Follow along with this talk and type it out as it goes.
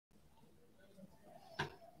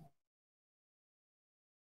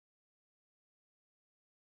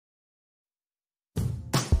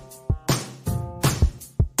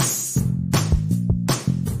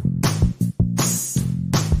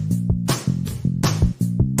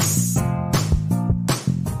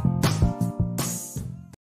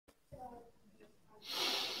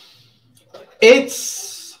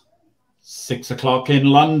It's 6 o'clock in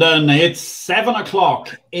London. It's 7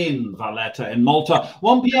 o'clock in Valletta in Malta,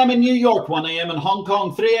 1 p.m. in New York, 1 a.m. in Hong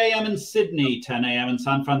Kong, 3 a.m. in Sydney, 10 a.m. in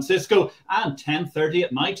San Francisco, and 10:30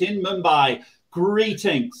 at night in Mumbai.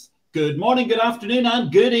 Greetings, good morning, good afternoon,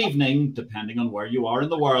 and good evening, depending on where you are in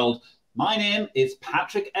the world. My name is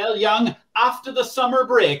Patrick L. Young. After the summer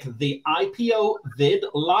break, the IPO-VID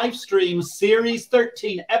LiveStream Series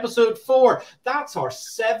 13, Episode 4, that's our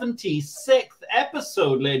 76th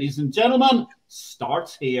episode, ladies and gentlemen,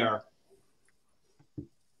 starts here.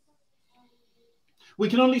 We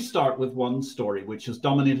can only start with one story, which has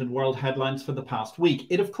dominated world headlines for the past week.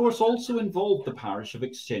 It, of course, also involved the parish of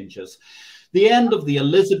exchanges. The end of the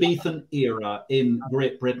Elizabethan era in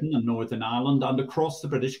Great Britain and Northern Ireland and across the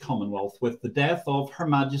British Commonwealth with the death of Her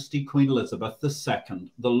Majesty Queen Elizabeth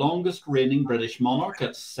II, the longest reigning British monarch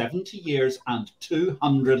at 70 years and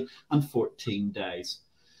 214 days.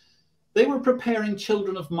 They were preparing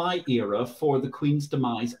children of my era for the Queen's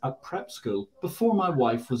demise at prep school before my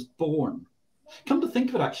wife was born. Come to think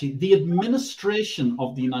of it, actually, the administration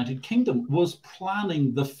of the United Kingdom was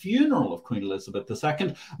planning the funeral of Queen Elizabeth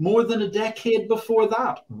II more than a decade before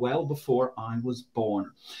that, well before I was born.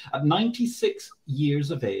 At 96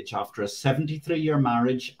 years of age, after a 73-year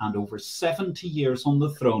marriage and over 70 years on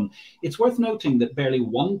the throne, it's worth noting that barely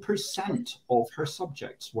 1% of her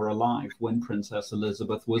subjects were alive when Princess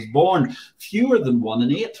Elizabeth was born. Fewer than 1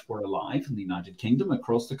 in 8 were alive in the United Kingdom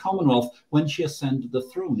across the Commonwealth when she ascended the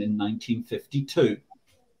throne in 1952.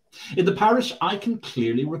 In the parish, I can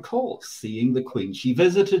clearly recall seeing the Queen. She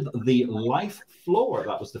visited the Life floor,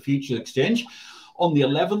 that was the Futures Exchange, on the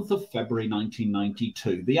 11th of February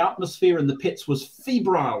 1992. The atmosphere in the pits was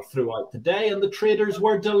febrile throughout the day, and the traders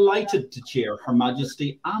were delighted to cheer Her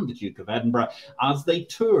Majesty and the Duke of Edinburgh as they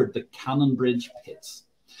toured the Cannon Bridge pits.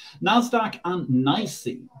 Nasdaq and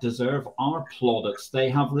NYSE deserve our plaudits. They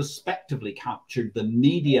have respectively captured the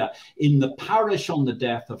media in the parish on the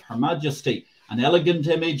death of Her Majesty. An elegant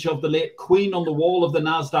image of the late Queen on the wall of the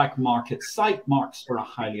Nasdaq market site marks for a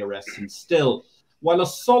highly arresting still, while a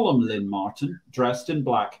solemn Lynn Martin, dressed in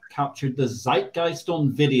black, captured the zeitgeist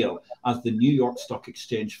on video as the New York Stock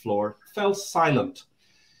Exchange floor fell silent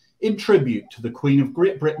in tribute to the Queen of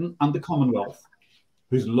Great Britain and the Commonwealth,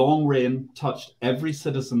 whose long reign touched every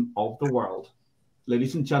citizen of the world.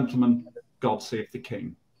 Ladies and gentlemen, God save the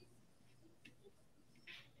King.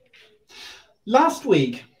 Last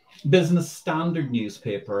week, Business Standard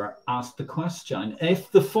newspaper asked the question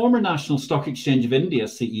if the former National Stock Exchange of India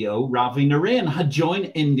CEO Ravi Narain had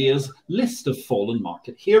joined India's list of fallen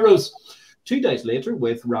market heroes. 2 days later,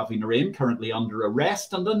 with Ravi Narain currently under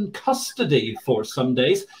arrest and in custody for some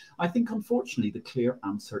days, I think, unfortunately, the clear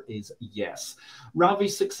answer is yes.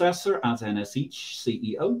 Ravi's successor as NSE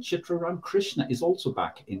CEO, Chitra Ramkrishna, is also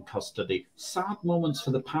back in custody. Sad moments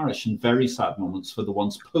for the parish and very sad moments for the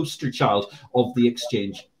once poster child of the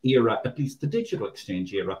exchange era, at least the digital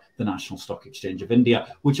exchange era, the National Stock Exchange of India,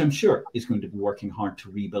 which I'm sure is going to be working hard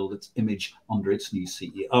to rebuild its image under its new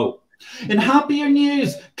CEO. In happier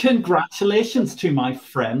news, congratulations to my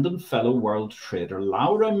friend and fellow world trader,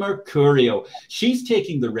 Laura Mercurio. She's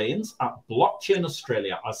taking the reins at Blockchain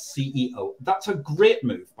Australia as CEO. That's a great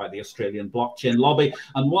move by the Australian blockchain lobby,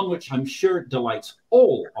 and one which I'm sure delights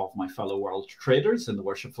all of my fellow world traders in the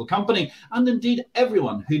worshipful company, and indeed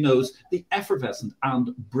everyone who knows the effervescent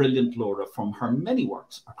and brilliant Laura from her many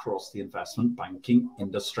works across the investment banking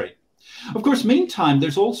industry. Of course, meantime,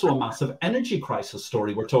 there's also a massive energy crisis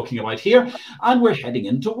story we're talking about here, and we're heading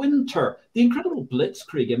into winter. The incredible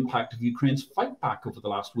blitzkrieg impact of Ukraine's fight back over the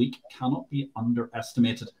last week cannot be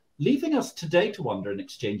underestimated, leaving us today to wonder in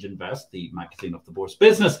Exchange Invest, the magazine of the Bourse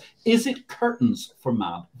business, is it curtains for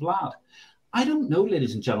Mad Vlad? I don't know,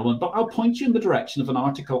 ladies and gentlemen, but I'll point you in the direction of an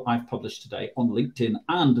article I've published today on LinkedIn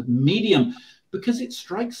and Medium, because it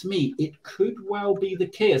strikes me it could well be the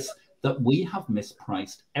case that we have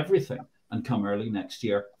mispriced everything, and come early next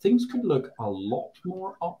year, things could look a lot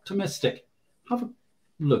more optimistic. Have a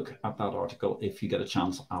look at that article if you get a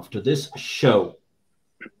chance after this show.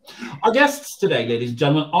 Our guests today, ladies and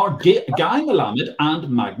gentlemen, are Guy Melamed and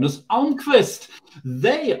Magnus Almqvist.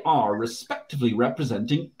 They are respectively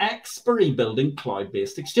representing Exberry building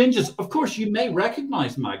cloud-based exchanges. Of course, you may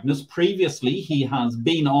recognize Magnus. Previously, he has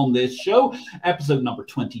been on this show, episode number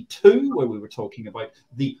 22, where we were talking about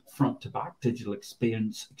the front-to-back digital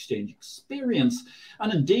exchange experience.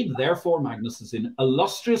 And indeed, therefore, Magnus is in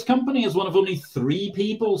illustrious company as one of only 3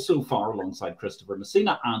 people so far, alongside Christopher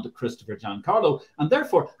Messina and Christopher Giancarlo, and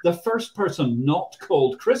therefore the first person not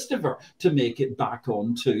called Christopher to make it back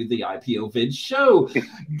onto the IPO-VID show. show.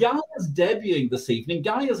 Guy is debuting this evening.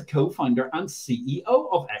 Guy is a co-founder and CEO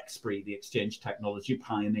of Exberry, the exchange technology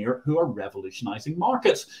pioneer who are revolutionizing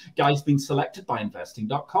markets. Guy's been selected by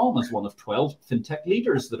investing.com as one of 12 fintech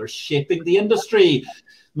leaders that are shaping the industry.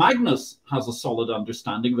 Magnus has a solid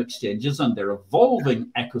understanding of exchanges and their evolving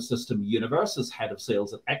ecosystem universe as head of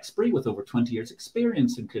sales at Exberry with over 20 years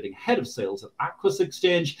experience, including head of sales at Aquis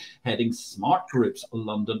Exchange, heading Smart Group's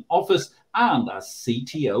London office, and as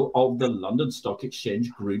CTO of the London Stock Exchange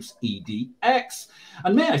Group's EDX.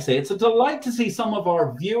 And may I say, it's a delight to see some of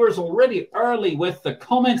our viewers already early with the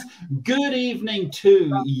comments. Good evening to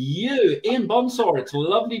you, Ian Bonsor. It's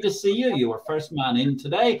lovely to see you. You were first man in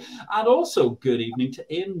today. And also good evening to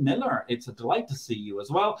Ian Miller. It's a delight to see you as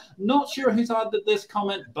well. Not sure who's added this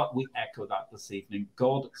comment, but we echo that this evening.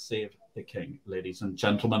 God save the King, ladies and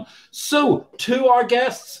gentlemen. So, to our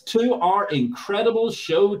guests, to our incredible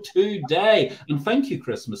show today. And thank you,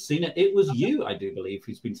 Chris Messina. It was you, I do believe,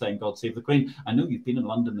 who's been saying God save the Queen. I know you've been in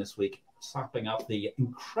London this week, sapping up the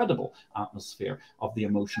incredible atmosphere of the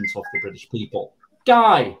emotions of the British people.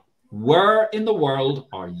 Guy, where in the world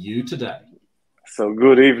are you today? So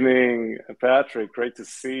good evening, Patrick. Great to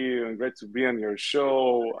see you and great to be on your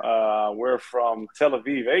show. We're from Tel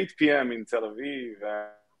Aviv, 8 p.m. in Tel Aviv.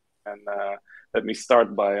 And let me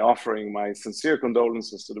start by offering my sincere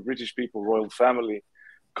condolences to the British people, royal family,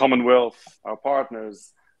 Commonwealth, our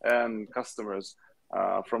partners and customers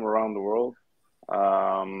from around the world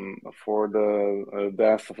for the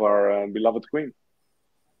death of our beloved Queen.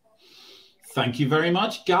 Thank you very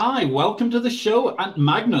much, Guy. Welcome to the show. And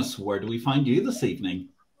Magnus, where do we find you this evening?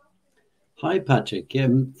 Hi, Patrick.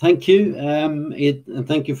 Thank you. And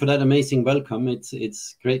thank you for that amazing welcome.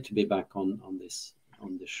 It's great to be back on the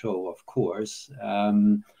show, of course.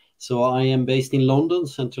 So I am based in London,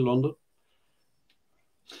 central London.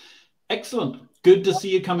 Excellent. Good to see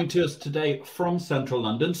you coming to us today from central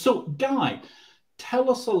London. So, Guy, tell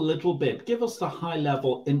us a little bit. Give us the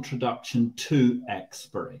high-level introduction to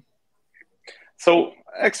Exberry. So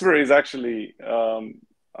Exberry is actually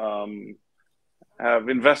have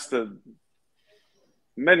invested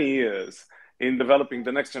many years in developing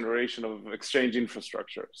the next generation of exchange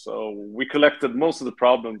infrastructure. So we collected most of the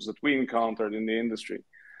problems that we encountered in the industry.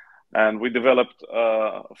 And we developed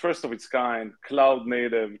first of its kind,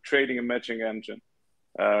 cloud-native trading and matching engine,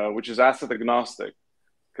 which is asset agnostic,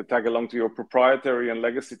 could tag along to your proprietary and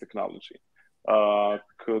legacy technology.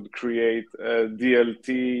 Could create a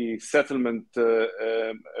DLT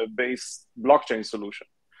settlement-based blockchain solution.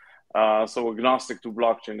 So agnostic to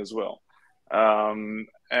blockchain as well. And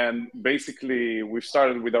basically, we've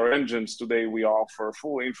started with our engines. Today, we offer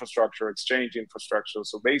full infrastructure, exchange infrastructure.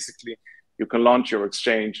 So basically, you can launch your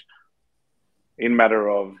exchange in matter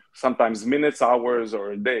of sometimes minutes, hours,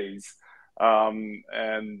 or days.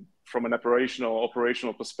 And from an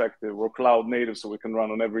operational perspective, we're cloud native, so we can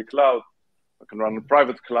run on every cloud. We can run on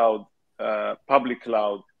private cloud, public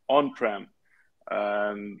cloud, on-prem,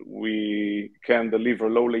 and we can deliver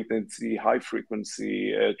low latency, high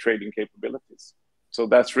frequency trading capabilities. So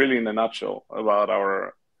that's really in a nutshell about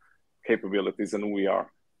our capabilities and who we are.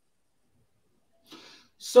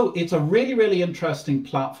 So it's a really, really interesting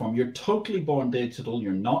platform. You're totally born digital.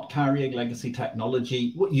 You're not carrying legacy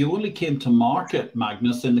technology. You only came to market,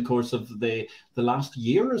 Magnus, in the course of the last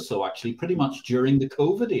year or so, actually, pretty much during the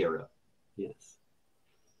COVID era.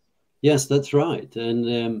 Yes, that's right. And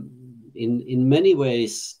in many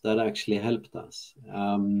ways, that actually helped us.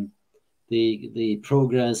 The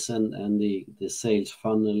progress and the sales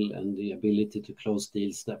funnel and the ability to close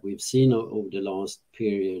deals that we've seen over the last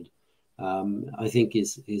period, I think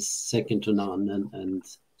is second to none and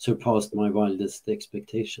surpassed my wildest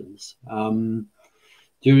expectations.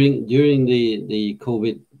 During the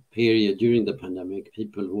COVID period, during the pandemic,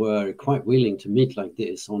 people were quite willing to meet like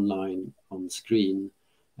this online on screen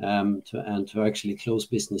to actually close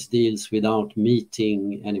business deals without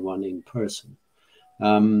meeting anyone in person.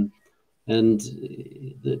 And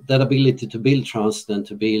that ability to build trust and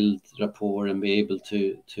to build rapport and be able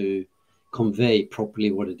to convey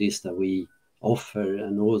properly what it is that we offer,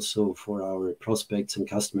 and also for our prospects and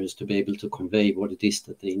customers to be able to convey what it is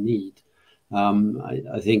that they need.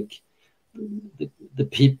 I think the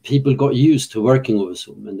people got used to working over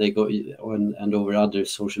Zoom, and they got and over other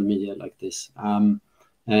social media like this.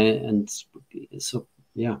 And so,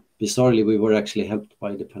 yeah, bizarrely, we were actually helped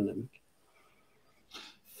by the pandemic.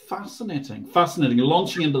 Fascinating, fascinating.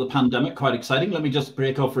 Launching into the pandemic, quite exciting. Let me just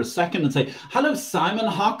break off for a second and say, hello, Simon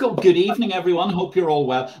Hockel. Good evening, everyone. Hope you're all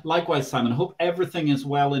well. Likewise, Simon, hope everything is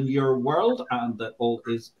well in your world and that all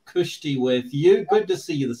is cushy with you. Good to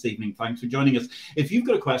see you this evening. Thanks for joining us. If you've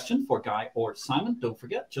got a question for Guy or Simon, don't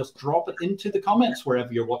forget, just drop it into the comments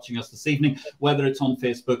wherever you're watching us this evening, whether it's on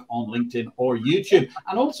Facebook, on LinkedIn, or YouTube.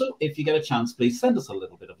 And also, if you get a chance, please send us a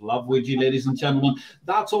little bit of love, would you, ladies and gentlemen?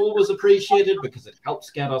 That's always appreciated because it helps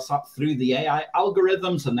get us up through the AI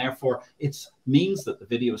algorithms, and therefore it means that the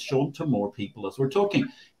video is shown to more people as we're talking.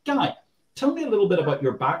 Guy, tell me a little bit about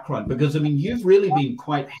your background, because I mean, you've really been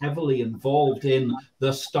quite heavily involved in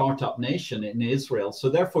the startup nation in Israel, so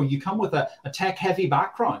therefore you come with a tech-heavy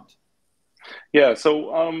background. Yeah,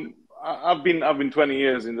 so I've been 20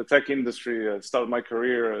 years in the tech industry. I started my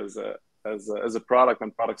career as a product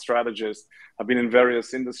and product strategist. I've been in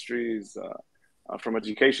various industries, from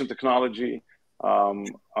education technology,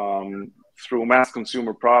 through mass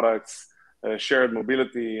consumer products, shared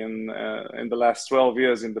mobility. In the last 12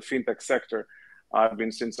 years in the fintech sector, I've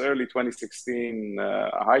been since early 2016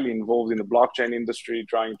 highly involved in the blockchain industry,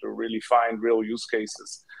 trying to really find real use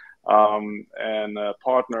cases and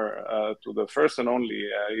partner to the first and only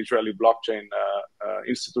Israeli blockchain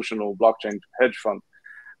institutional blockchain hedge fund.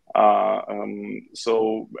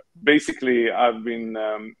 So basically, I've been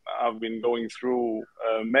going through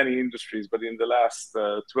many industries, but in the last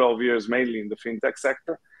 12 years, mainly in the fintech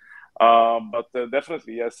sector. But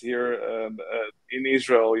definitely, yes, here in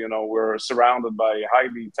Israel, you know, we're surrounded by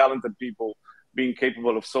highly talented people being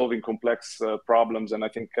capable of solving complex problems. And I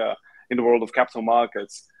think in the world of capital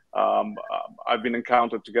markets, I've been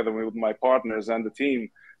encountered together with my partners and the team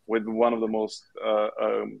with one of the most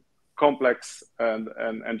complex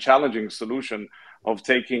and challenging solution of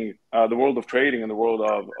taking the world of trading and the world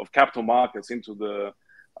of capital markets into the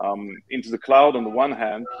cloud on the one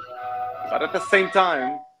hand, but at the same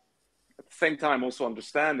time also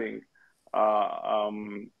understanding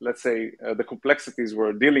let's say the complexities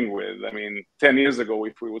we're dealing with. I mean, 10 years ago,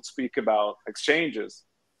 if we would speak about exchanges,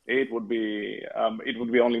 it would be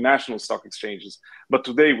only national stock exchanges, but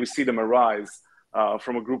today we see them arise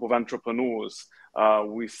from a group of entrepreneurs.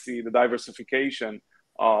 We see the diversification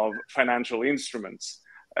of financial instruments,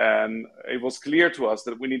 and it was clear to us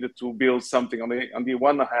that we needed to build something on the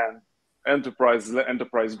one hand,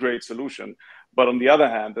 enterprise grade solution, but on the other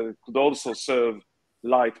hand, that it could also serve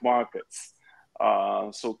light markets.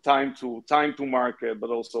 So time to market, but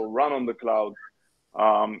also run on the cloud.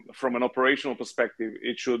 From an operational perspective,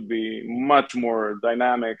 it should be much more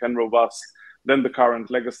dynamic and robust than the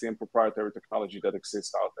current legacy and proprietary technology that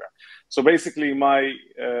exists out there. So basically, my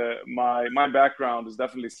background is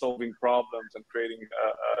definitely solving problems and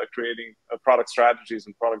creating product strategies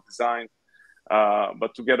and product design.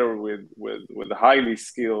 But together with highly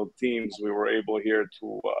skilled teams, we were able here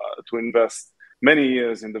to invest many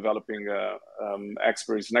years in developing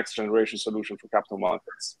Exberry's next generation solution for capital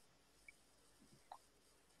markets.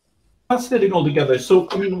 Fascinating altogether. So,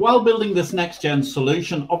 I mean, while building this next-gen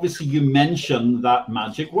solution, obviously you mentioned that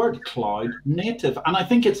magic word, cloud native. And I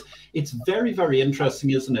think it's very, very interesting,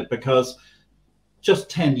 isn't it? Because just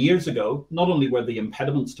 10 years ago, not only were the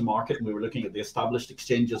impediments to market, and we were looking at the established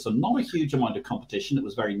exchanges and not a huge amount of competition, it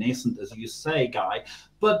was very nascent, as you say, Guy,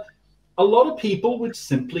 but a lot of people would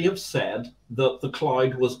simply have said that the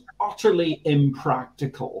cloud was utterly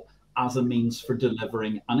impractical as a means for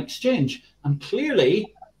delivering an exchange. And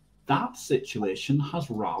clearly, that situation has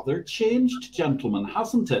rather changed, gentlemen,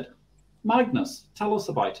 hasn't it? Magnus, tell us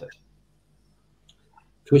about it.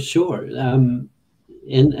 For sure. And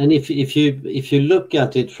if you look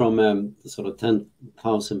at it from a sort of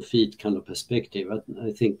 10,000 feet kind of perspective,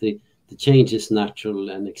 I think the change is natural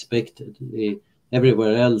and expected.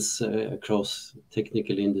 Everywhere else across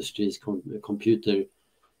technical industries, computer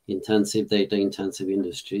intensive, data intensive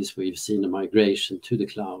industries, we've seen a migration to the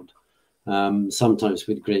cloud. Sometimes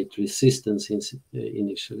with great resistance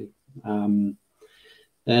initially.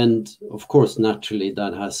 And of course, naturally,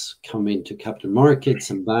 that has come into capital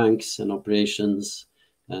markets and banks and operations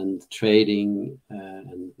and trading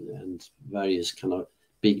and various kind of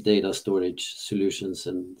big data storage solutions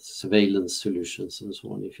and surveillance solutions and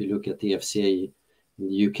so on. If you look at the FCA in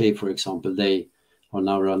the UK, for example, they are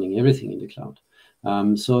now running everything in the cloud.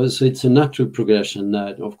 So it's a natural progression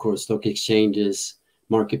that, of course, stock exchanges,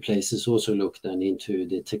 marketplaces also look then into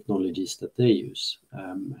the technologies that they use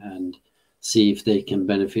and see if they can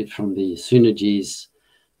benefit from the synergies,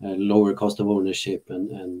 lower cost of ownership,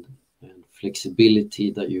 and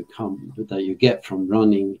flexibility that you get from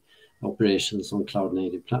running operations on cloud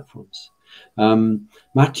native platforms.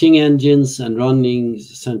 Matching engines and running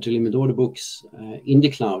central limit order books in the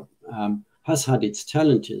cloud has had its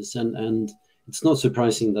challenges, and it's not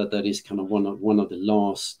surprising that that is kind of one of the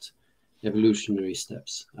last evolutionary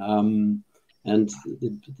steps. And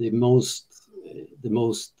the most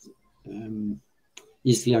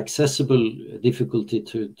easily accessible difficulty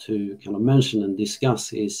to kind of mention and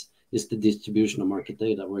discuss is the distribution of market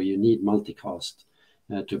data, where you need multicast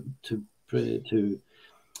to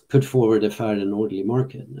put forward a fair and orderly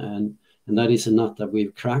market, and that is a nut that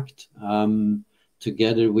we've cracked,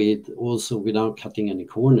 together with also, without cutting any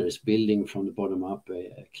corners, building from the bottom up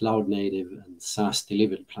a cloud native and SaaS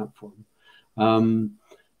delivered platform.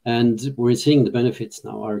 And we're seeing the benefits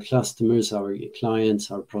now. Our customers, our clients,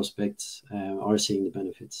 our prospects are seeing the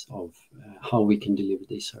benefits of how we can deliver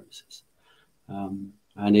these services. And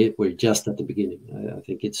we're just at the beginning. I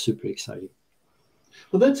think it's super exciting.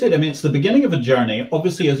 Well, that's it. I mean, it's the beginning of a journey.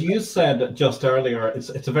 Obviously, as you said just earlier, it's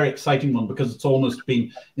a very exciting one, because it's almost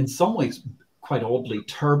been, in some ways, quite oddly,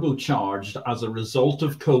 turbocharged as a result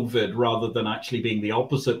of COVID, rather than actually being the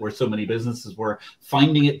opposite, where so many businesses were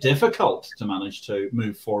finding it difficult to manage to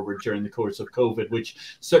move forward during the course of COVID, which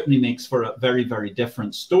certainly makes for a very, very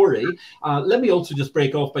different story. Let me also just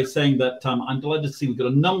break off by saying that I'm delighted to see we've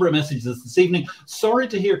got a number of messages this evening. Sorry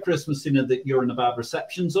to hear, Chris Messina, that you're in a bad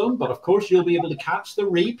reception zone, but of course you'll be able to catch the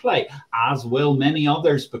replay, as will many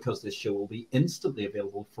others, because this show will be instantly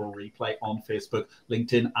available for replay on Facebook,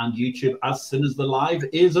 LinkedIn, and YouTube as soon as the live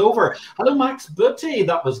is over. Hello, Max Butty.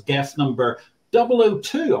 That was guest number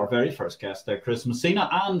 002, our very first guest there, Chris Messina,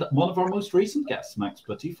 and one of our most recent guests, Max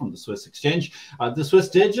Butty from the Swiss Exchange, the Swiss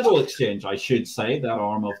Digital Exchange, I should say, that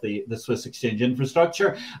arm of the Swiss Exchange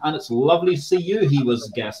infrastructure. And it's lovely to see you. He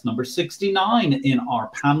was guest number 69 in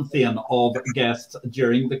our pantheon of guests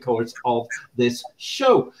during the course of this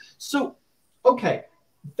show. So, okay,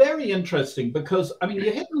 very interesting, because, I mean,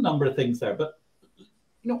 you hit a number of things there, but, you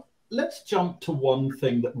know, let's jump to one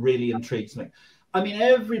thing that really intrigues me. I mean,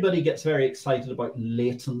 everybody gets very excited about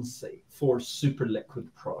latency for super liquid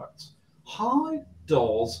products. How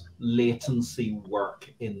does latency work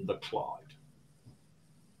in the cloud?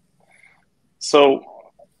 So,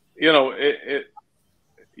 you know,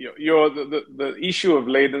 the issue of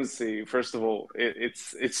latency, first of all,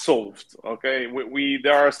 it's solved. Okay,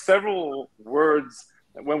 there are several words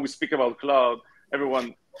when we speak about cloud.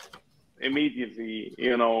 Everyone immediately,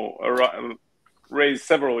 you know, raise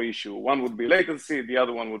several issues. One would be latency, the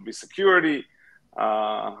other one would be security.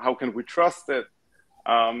 How can we trust it?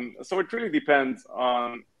 So it really depends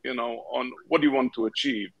on, you know, on what you want to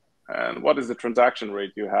achieve and what is the transaction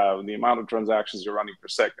rate you have and the amount of transactions you're running per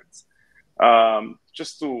second.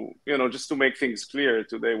 Just to make things clear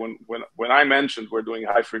today, when I mentioned we're doing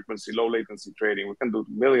high frequency, low latency trading, we can do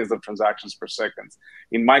millions of transactions per second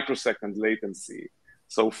in microsecond latency.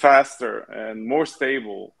 So faster and more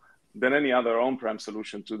stable than any other on-prem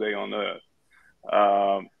solution today on Earth.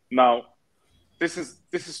 Now, this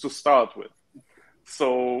is to start with.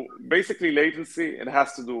 So basically, latency, it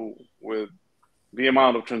has to do with the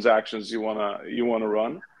amount of transactions you wanna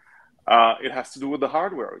run. It has to do with the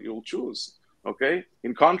hardware you'll choose. Okay,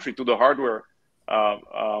 in contrary to the hardware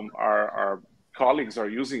our colleagues are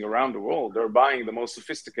using around the world, they're buying the most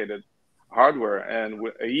sophisticated hardware, and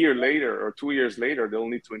a year later or 2 years later, they'll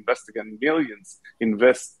need to invest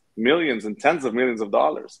millions and tens of millions of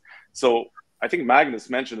dollars. So I think Magnus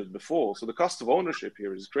mentioned it before. So the cost of ownership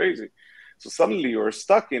here is crazy. So suddenly you're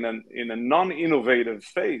stuck in a non-innovative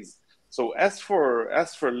phase. So as for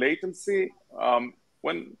latency,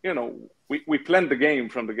 when, you know, we plan the game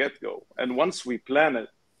from the get-go, and once we plan it,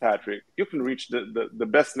 Patrick, you can reach the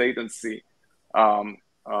best latency,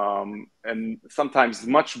 and sometimes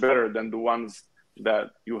much better than the ones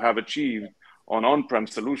that you have achieved on-prem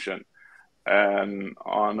solution, and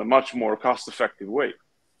on a much more cost-effective way.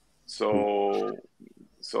 So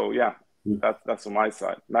yeah, that's on my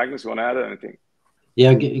side. Magnus, you want to add anything?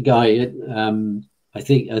 Yeah, Guy, I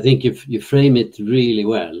think you frame it really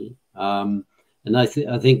well, and I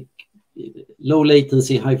think low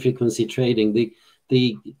latency, high frequency trading,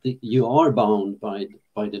 you are bound by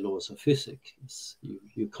the laws of physics.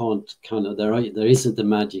 You can't kind of, there isn't a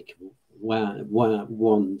magic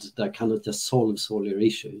wand that cannot just solves all your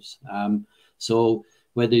issues. So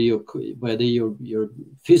whether you're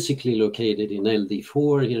physically located in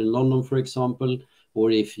LD4 here in London, for example,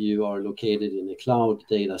 or if you are located in a cloud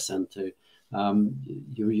data center,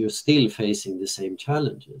 you're still facing the same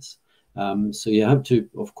challenges. So you have to,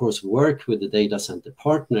 of course, work with the data center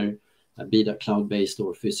partner, be that cloud-based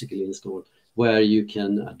or physically installed, where you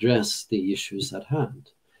can address the issues at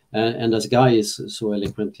hand. And as Guy is so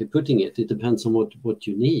eloquently putting it, it depends on what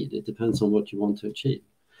you need. It depends on what you want to achieve.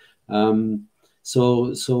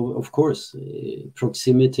 So of course,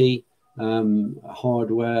 proximity,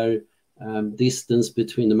 hardware, distance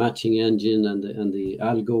between the matching engine and the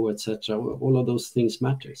algo, etc. All of those things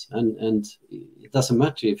matters, and it doesn't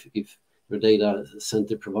matter if your data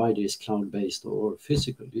center provider is cloud-based or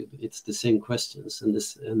physical. It's the same questions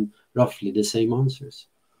and roughly the same answers.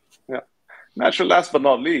 Yeah, naturally, last but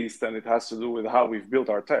not least, and it has to do with how we've built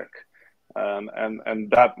our tech.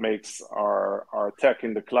 And that makes our tech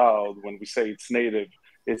in the cloud, when we say it's native,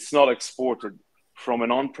 it's not exported from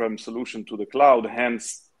an on-prem solution to the cloud,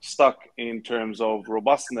 hence stuck in terms of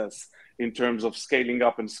robustness, in terms of scaling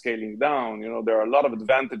up and scaling down. You know, there are a lot of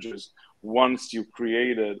advantages once you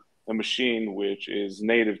created a machine which is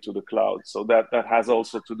native to the cloud. So that has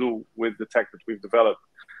also to do with the tech that we've developed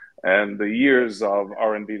and the years of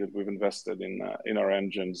R&D that we've invested in our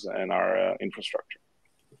engines and our infrastructure.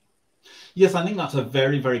 Yes, I think that's a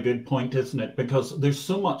very, very good point, isn't it? Because there's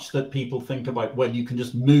so much that people think about, well, you can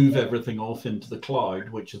just move everything off into the cloud,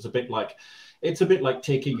 which is a bit like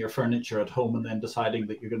taking your furniture at home and then deciding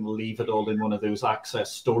that you're going to leave it all in one of those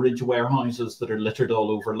access storage warehouses that are littered all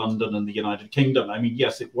over London and the United Kingdom. I mean,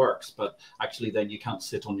 yes, it works, but actually then you can't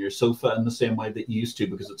sit on your sofa in the same way that you used to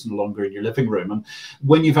because it's no longer in your living room. And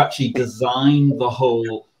when you've actually designed the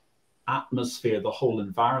whole atmosphere, the whole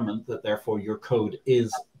environment, that therefore your code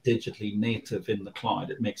is digitally native in the cloud,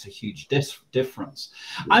 it makes a huge difference.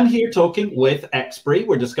 I'm here talking with Exberry.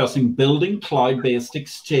 We're discussing building cloud-based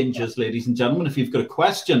exchanges, ladies and gentlemen. If you've got a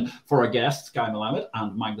question for our guests, Guy Melamed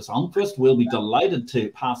and Magnus Almqvist, we'll be delighted to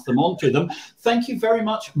pass them on to them. Thank you very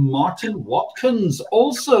much, Martin Watkins,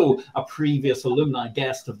 also a previous alumni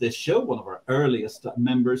guest of this show, one of our earliest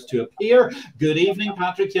members to appear. Good evening,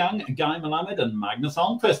 Patrick Young, Guy Melamed and Magnus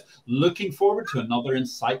Almqvist. Looking forward to another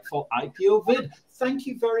insightful IPO vid. Thank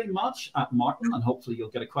you very much, Martin, and hopefully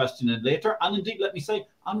you'll get a question in later. And indeed, let me say,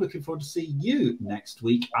 I'm looking forward to seeing you next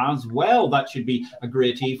week as well. That should be a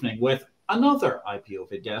great evening with another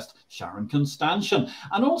IPO-VID guest, Sharon Constantian.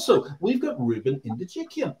 And also, we've got Ruben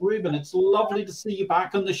Indigikian. Ruben, it's lovely to see you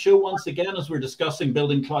back on the show once again as we're discussing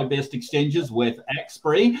building cloud-based exchanges with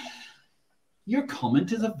Exberry. Your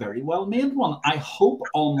comment is a very well-made one. I hope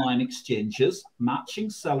online exchanges matching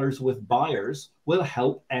sellers with buyers will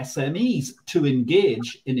help SMEs to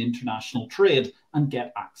engage in international trade and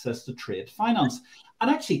get access to trade finance.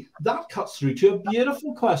 And actually, that cuts through to a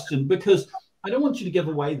beautiful question, because I don't want you to give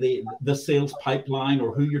away the sales pipeline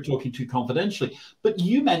or who you're talking to confidentially, but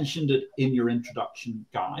you mentioned it in your introduction,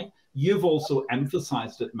 Guy. You've also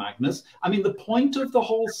emphasized it, Magnus. I mean, the point of the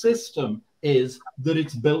whole system is that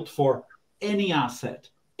it's built for any asset,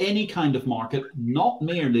 any kind of market, not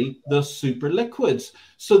merely the super liquids.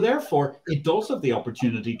 So therefore, it does have the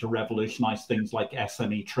opportunity to revolutionize things like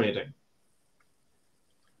SME trading.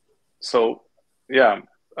 So, yeah,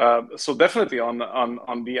 so definitely on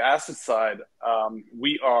the asset side,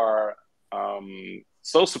 we are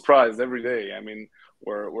so surprised every day. I mean,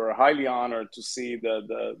 we're highly honored to see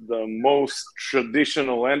the most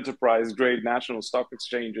traditional enterprise-grade national stock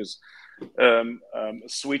exchanges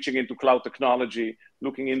switching into cloud technology,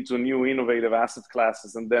 looking into new innovative asset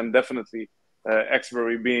classes, and then definitely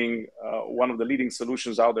Exberry being one of the leading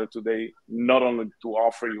solutions out there today, not only to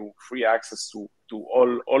offer you free access to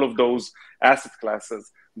all of those asset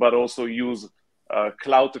classes, but also use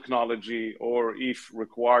cloud technology, or if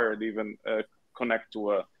required, even connect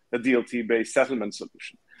to a DLT-based settlement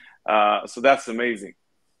solution. So that's amazing.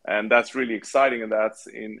 And that's really exciting, and that's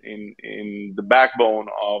in the backbone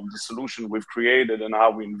of the solution we've created and how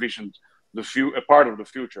we envisioned a part of the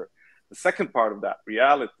future. The second part of that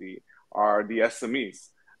reality are the SMEs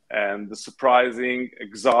and the surprising,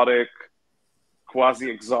 exotic,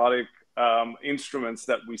 quasi-exotic instruments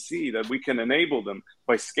that we see, that we can enable them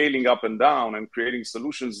by scaling up and down and creating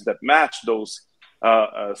solutions that match those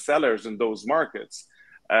sellers in those markets.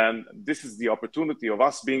 And this is the opportunity of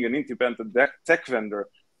us being an independent tech vendor,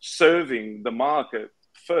 serving the market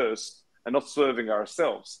first and not serving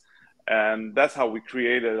ourselves. And that's how we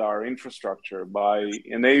created our infrastructure, by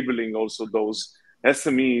enabling also those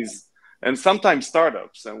SMEs and sometimes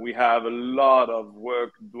startups. And we have a lot of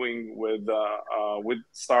work doing with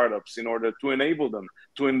startups in order to enable them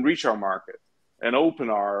to enrich our market and open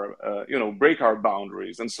our, break our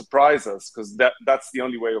boundaries and surprise us, because that's the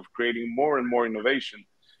only way of creating more and more innovation.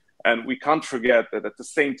 And we can't forget that at the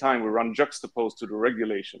same time, we run juxtaposed to the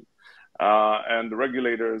regulation. And the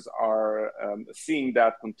regulators are seeing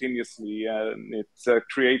that continuously. And it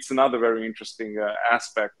creates another very interesting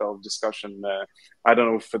aspect of discussion. I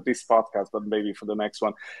don't know if for this podcast, but maybe for the next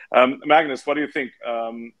one. Magnus, what do you think?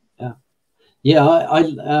 Yeah,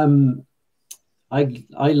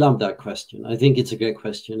 I love that question. I think it's a great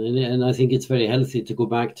question, and I think it's very healthy to go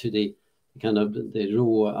back to the kind of the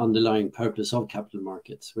raw underlying purpose of capital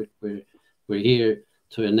markets. We're here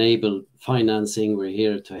to enable financing. We're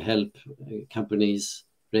here to help companies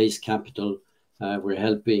raise capital. We're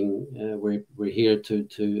here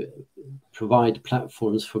to provide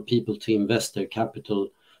platforms for people to invest their capital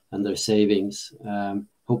and their savings,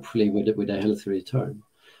 hopefully with a healthy return.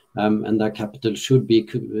 And that capital should be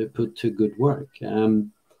put to good work.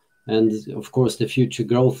 And of course, the future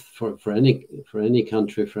growth for any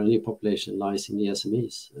country, for any population, lies in the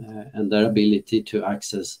SMEs and their ability to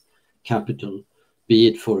access capital, be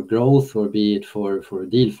it for growth or be it for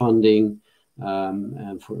deal funding,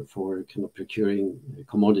 and for kind of procuring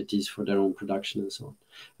commodities for their own production and so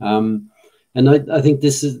on. And I think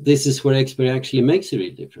this is where Exberry actually makes a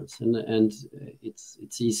real difference. And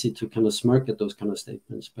it's easy to kind of smirk at those kind of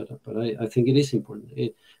statements, but I think it is important.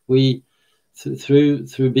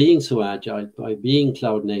 Through being so agile, by being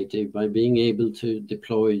cloud native, by being able to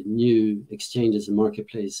deploy new exchanges and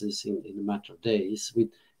marketplaces in a matter of days,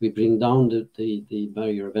 we bring down the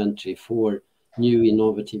barrier of entry for new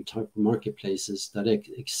innovative type of marketplaces that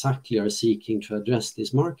exactly are seeking to address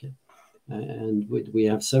this market. And we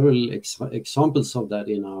have several examples of that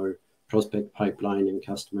in our prospect pipeline and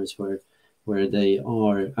customers where they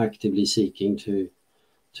are actively seeking to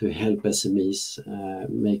help SMEs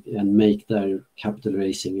make their capital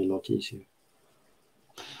raising a lot easier.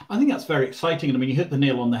 I think that's very exciting. And I mean, you hit the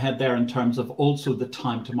nail on the head there in terms of also the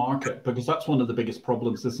time to market, because that's one of the biggest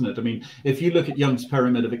problems, isn't it? I mean, if you look at Young's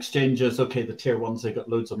pyramid of exchanges, okay, the tier ones, they got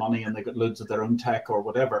loads of money and they got loads of their own tech or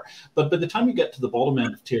whatever. But by the time you get to the bottom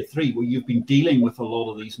end of tier 3, where you've been dealing with a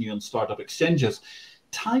lot of these new and startup exchanges,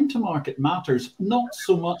 time to market matters, not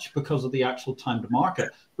so much because of the actual time to market,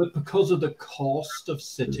 but because of the cost of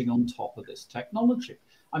sitting on top of this technology.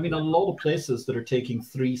 I mean, a lot of places that are taking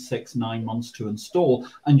 3, 6, 9 months to install,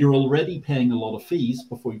 and you're already paying a lot of fees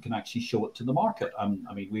before you can actually show it to the market. I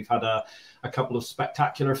mean, we've had a couple of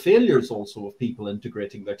spectacular failures also of people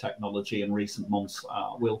integrating their technology in recent months.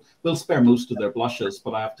 We'll spare most of their blushes,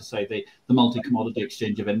 but I have to say the Multi-Commodity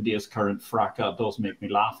Exchange of India's current fracas does make me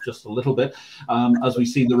laugh just a little bit, as we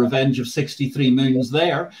see the revenge of 63 moons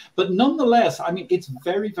there. But nonetheless, I mean, it's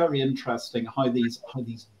very, very interesting how these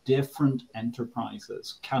different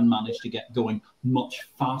enterprises can manage to get going much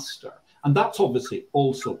faster. And that's obviously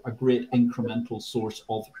also a great incremental source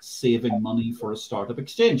of saving money for a startup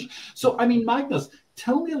exchange. So, I mean, Magnus,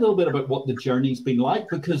 tell me a little bit about what the journey's been like,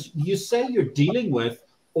 because you say you're dealing with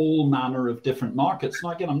all manner of different markets.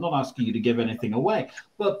 Now, again, I'm not asking you to give anything away,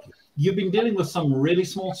 but you've been dealing with some really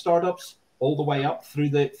small startups all the way up through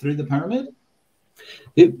the pyramid.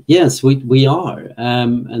 Yes, we are,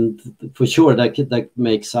 and for sure that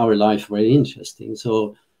makes our life very interesting.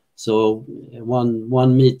 So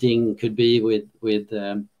one meeting could be with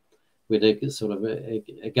a sort of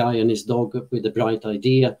a guy and his dog with a bright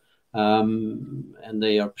idea, and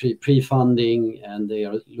they are pre-funding, and they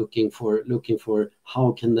are looking for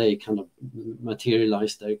how can they kind of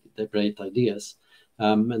materialize their great ideas,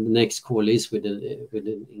 and the next call is with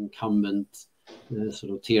an incumbent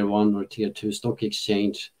sort of tier 1 or tier 2 stock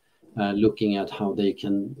exchange, looking at how they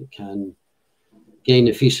can gain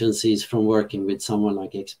efficiencies from working with someone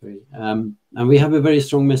like Exberry. And we have a very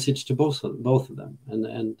strong message to both of them.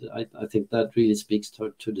 And I think that really speaks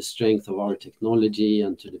to the strength of our technology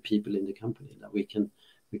and to the people in the company, that we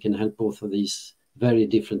can help both of these very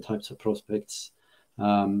different types of prospects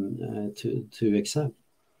to excel.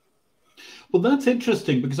 Well, that's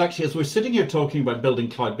interesting, because actually, as we're sitting here talking about building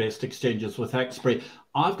cloud-based exchanges with Exberry,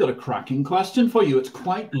 I've got a cracking question for you. It's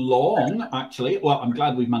quite long, actually. Well, I'm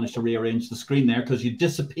glad we've managed to rearrange the screen there, because you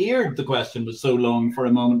disappeared. The question was so long for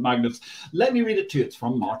a moment, Magnus. Let me read it to you. It's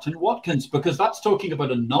from Martin Watkins, because that's talking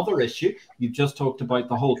about another issue. You've just talked about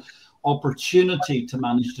the whole opportunity to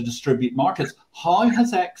manage to distribute markets. How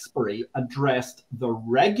has Exberry addressed the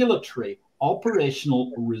regulatory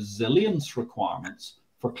operational resilience requirements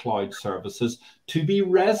for cloud services to be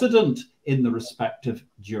resident in the respective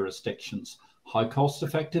jurisdictions? How cost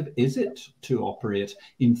effective is it to operate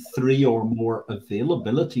in 3 or more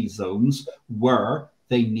availability zones where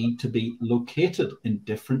they need to be located in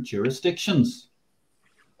different jurisdictions?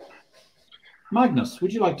 Magnus,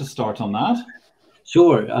 would you like to start on that?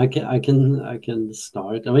 Sure, I can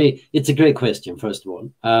start. I mean, it's a great question, first of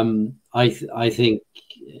all. I think,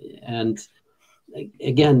 and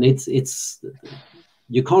again, it's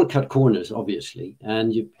you can't cut corners, obviously,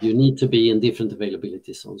 and you need to be in different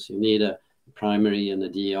availability zones. You need a primary and a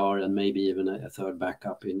DR, and maybe even a third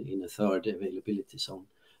backup in a third availability zone.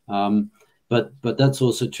 but that's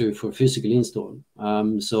also true for physical install.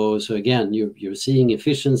 So again, you're seeing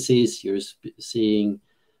efficiencies, you're seeing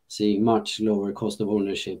much lower cost of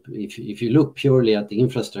ownership. If you look purely at the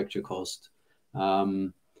infrastructure cost,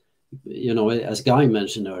 you know, as Guy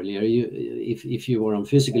mentioned earlier, if you were on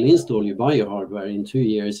physical install, you buy your hardware, in 2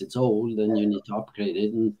 years it's old, then you need to upgrade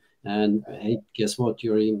it, and hey, guess what?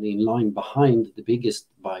 You're in line behind the biggest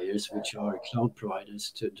buyers, which are cloud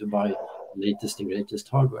providers, to buy the latest and greatest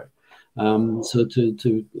hardware. So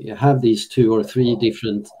to have these 2 or 3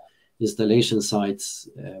 different installation sites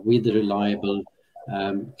with a reliable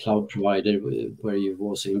cloud provider, where you've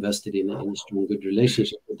also invested in a strong, good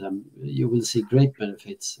relationship with them, you will see great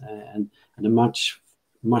benefits and a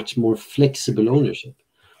much more flexible ownership.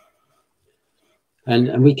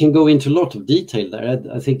 And we can go into a lot of detail there.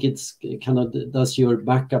 I think it's kind of, does your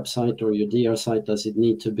backup site or your DR site, does it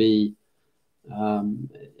need to be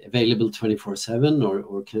available 24/7,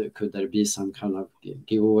 or could there be some kind of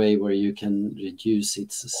giveaway where you can reduce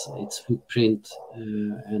its footprint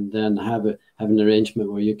and then have an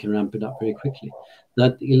arrangement where you can ramp it up very quickly?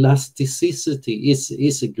 That elasticity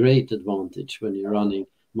is a great advantage when you're running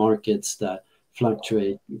markets that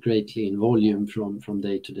fluctuate greatly in volume from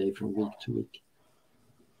day to day, from week to week.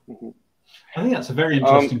 I think that's a very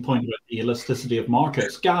interesting point about the elasticity of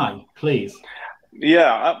markets. Guy, please.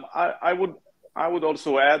 Yeah, I would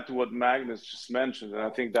also add to what Magnus just mentioned, and I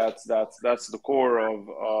think that's the core of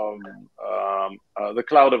the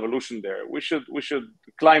cloud evolution. There, we should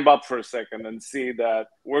climb up for a second and see that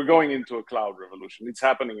we're going into a cloud revolution. It's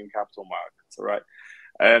happening in capital markets, all right?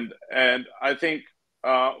 And I think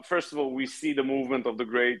first of all, we see the movement of the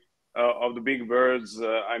big birds.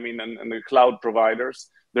 And the cloud providers.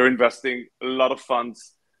 They're investing a lot of funds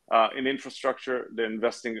in infrastructure. They're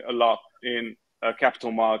investing a lot in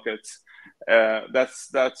capital markets.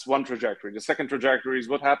 That's one trajectory. The second trajectory is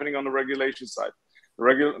what's happening on the regulation side.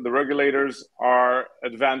 The regulators are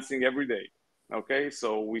advancing every day. Okay,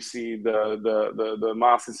 so we see the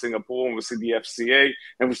MAS in Singapore, and we see the FCA,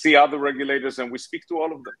 and we see other regulators, and we speak to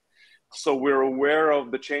all of them. So we're aware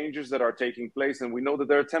of the changes that are taking place, and we know that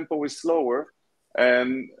their tempo is slower,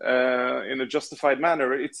 and in a justified manner,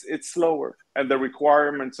 it's slower, and the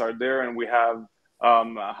requirements are there, and we have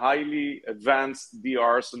highly advanced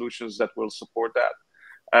DR solutions that will support that,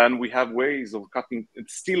 and we have ways of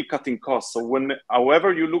cutting costs. So however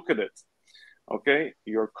you look at it, okay,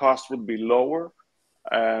 your cost would be lower,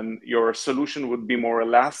 and your solution would be more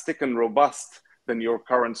elastic and robust than your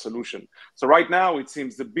current solution. So right now it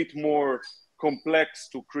seems a bit more complex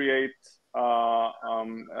to create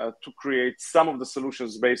some of the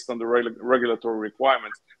solutions based on the regulatory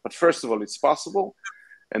requirements. But first of all, it's possible,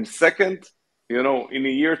 and second, you know, in a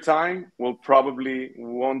year time, we'll probably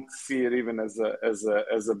won't see it even as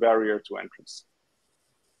a barrier to entrance.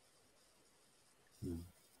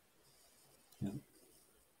 Yeah.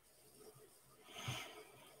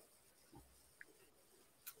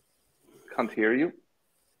 Can't hear you.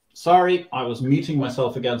 Sorry, I was muting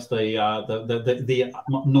myself against the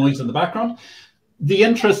noise in the background. The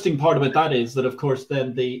interesting part about that is that, of course,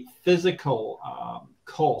 then the physical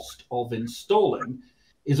cost of installing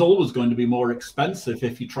is always going to be more expensive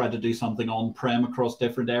if you try to do something on-prem across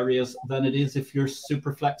different areas than it is if you're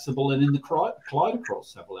super flexible and in the cloud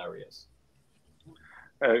across several areas.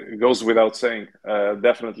 It goes without saying.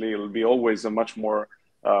 Definitely, it'll be always a much more,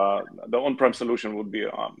 the on-prem solution would be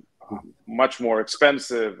much more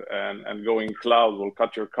expensive, and going cloud will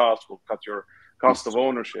cut your cost, will cut your cost of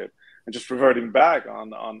ownership. And just reverting back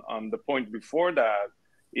on the point before that,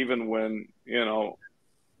 even when, you know,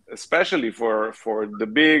 especially for the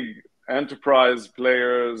big enterprise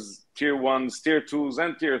players, tier 1s, tier 2s,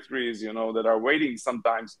 and tier 3s, you know, that are waiting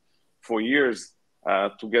sometimes for years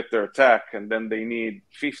to get their tech, and then they need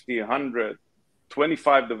 50, 100,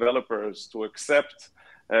 25 developers to accept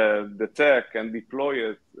the tech and deploy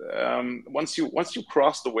it. Once you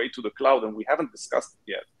cross the way to the cloud, and we haven't discussed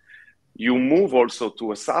it yet, you move also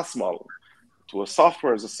to a SaaS model, to a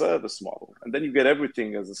software as a service model, and then you get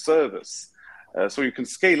everything as a service. So you can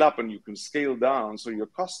scale up and you can scale down. So your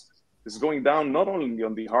cost is going down not only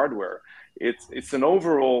on the hardware, it's an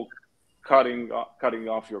overall cutting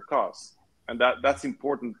off your costs, and that's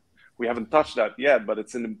important. We haven't touched that yet, but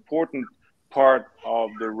it's an important part of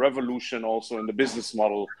the revolution also in the business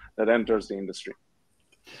model that enters the industry.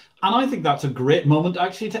 And I think that's a great moment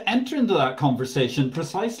actually to enter into that conversation.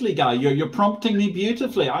 Precisely, Guy. You're prompting me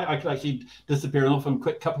beautifully. I could actually disappear off on a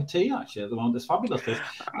quick cup of tea actually at the moment. It's fabulous.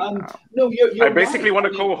 No, you're I basically right.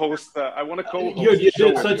 want to co-host. I want to co-host. You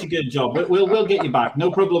did such a good job. We'll get you back,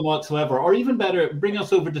 no problem whatsoever. Or even better, bring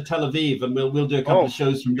us over to Tel Aviv and we'll do a couple of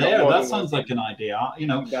shows from there. That sounds like an idea, you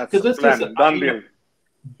know. That's the plan. Done deal.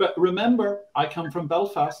 But remember, I come from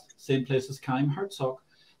Belfast, same place as Chaim Herzog.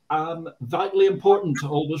 Vitally important to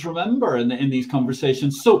always remember in these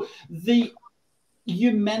conversations. So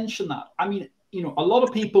you mentioned that. I mean, you know, a lot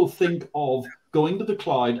of people think of going to the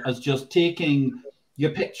cloud as just taking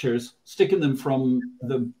your pictures, sticking them from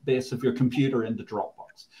the base of your computer into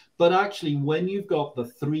Dropbox. But actually, when you've got the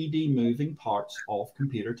 3D moving parts of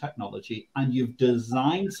computer technology and you've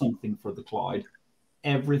designed something for the cloud,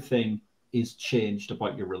 everything is changed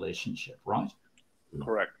about your relationship, right?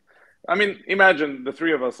 Correct. I mean, imagine the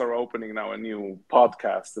three of us are opening now a new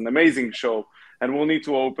podcast, an amazing show, and we'll need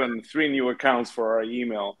to open 3 new accounts for our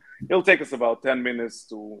email. It'll take us about 10 minutes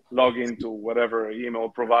to log into whatever email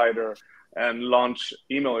provider and launch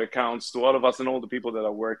email accounts to all of us and all the people that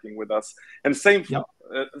are working with us. And same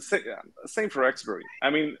for Exberry. I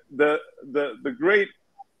mean, the great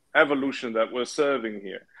evolution that we're serving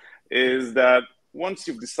here is that once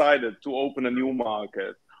you've decided to open a new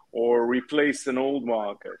market or replace an old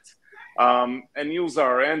market, and use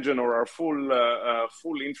our engine or our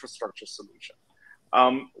full infrastructure solution.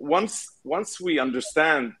 Once we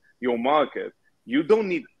understand your market, you don't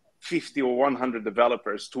need 50 or 100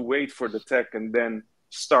 developers to wait for the tech and then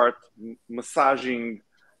start massaging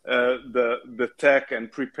the tech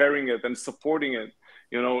and preparing it and supporting it.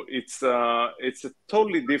 You know, it's a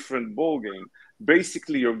totally different ballgame.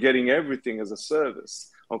 Basically, you're getting everything as a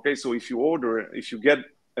service. Okay, so if you get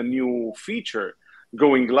a new feature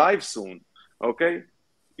going live soon, okay,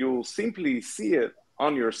 you'll simply see it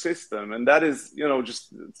on your system, and that is, you know,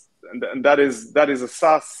 that is a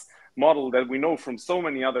SaaS model that we know from so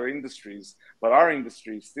many other industries, but our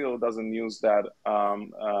industry still doesn't use that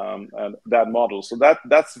that model. So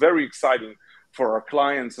that's very exciting for our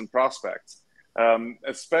clients and prospects,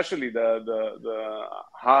 especially the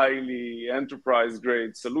highly enterprise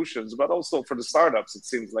grade solutions, but also for the startups. It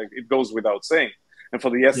seems like it goes without saying. And for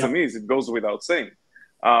the SMEs, it goes without saying.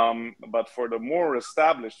 But for the more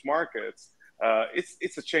established markets,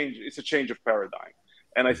 it's a change of paradigm.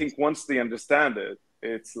 And I think once they understand it,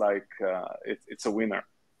 it's like it's a winner.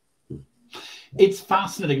 It's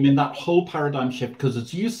fascinating. I mean, that whole paradigm shift, because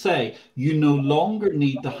as you say, you no longer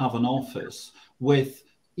need to have an office with,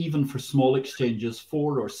 even for small exchanges,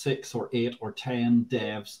 4 or 6 or 8 or 10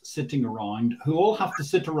 devs sitting around who all have to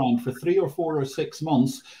sit around for 3 or 4 or 6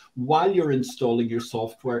 months while you're installing your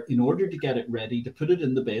software in order to get it ready, to put it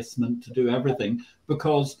in the basement, to do everything.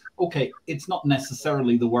 Because, okay, it's not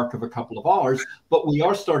necessarily the work of a couple of hours, but we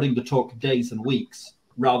are starting to talk days and weeks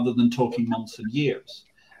rather than talking months and years.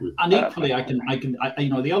 And equally, I you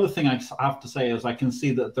know, the other thing I have to say is I can see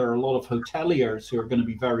that there are a lot of hoteliers who are going to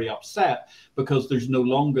be very upset because there's no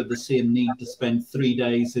longer the same need to spend 3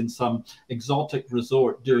 days in some exotic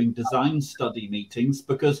resort doing design study meetings,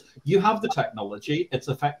 because you have the technology. It's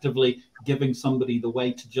effectively giving somebody the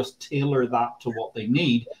way to just tailor that to what they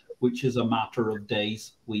need, which is a matter of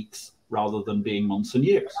days, weeks, rather than being months and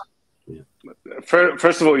years.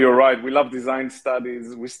 First of all, you're right. We love design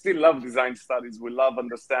studies. We still love design studies. We love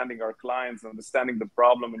understanding our clients, understanding the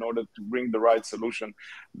problem in order to bring the right solution.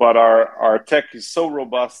 But our tech is so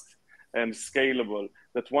robust and scalable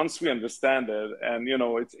that once we understand it, and you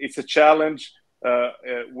know, it's a challenge.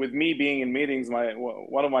 With me being in meetings,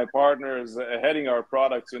 one of my partners heading our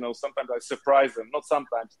products, you know, sometimes I surprise them. Not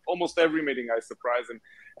sometimes, almost every meeting I surprise them.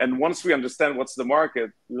 And once we understand what's the market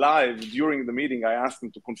live during the meeting, I ask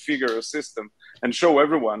them to configure a system and show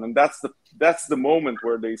everyone. And that's the moment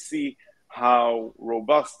where they see how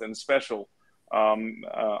robust and special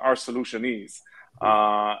our solution is.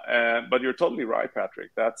 But you're totally right, Patrick.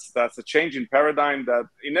 That's a change in paradigm that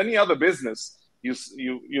in any other business,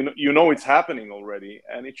 you know it's happening already,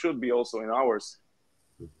 and it should be also in ours.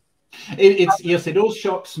 Yes, it all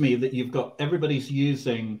shocks me that you've got everybody's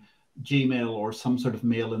using Gmail or some sort of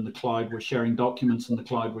mail in the cloud. We're sharing documents in the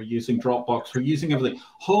cloud. We're using Dropbox. We're using everything.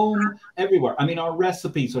 Home, everywhere. I mean, our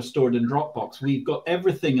recipes are stored in Dropbox. We've got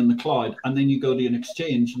everything in the cloud. And then you go to an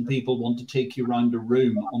exchange and people want to take you around a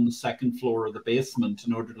room on the 2nd floor of the basement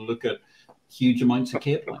in order to look at huge amounts of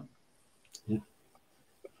cabling.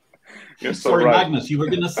 You're so Sorry, right. Magnus, you were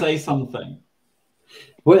going to say something.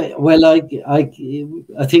 Well,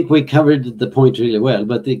 I think we covered the point really well.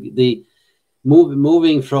 But the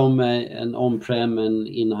moving from an on-prem and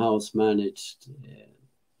in-house managed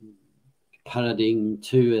paradigm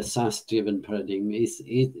to a SaaS-driven paradigm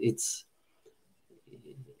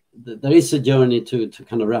there is a journey to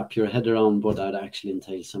kind of wrap your head around what that actually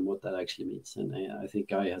entails and what that actually means. And I think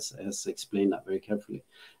Guy has explained that very carefully.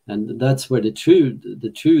 And that's where the true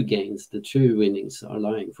gains, the true winnings are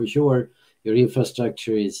lying. For sure, your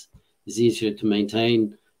infrastructure is easier to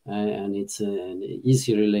maintain, and it's an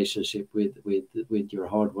easy relationship with your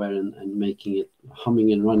hardware and making it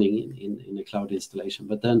humming and running in a cloud installation.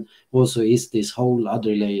 But then also is this whole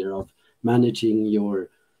other layer of managing your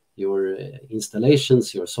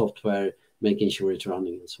installations, your software, making sure it's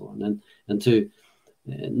running and so on. And to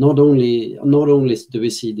not only do we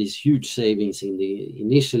see these huge savings in the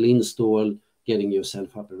initial install, getting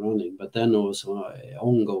yourself up and running, but then also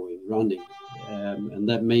ongoing running. And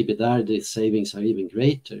that maybe there the savings are even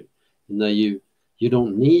greater, in that you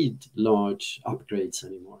don't need large upgrades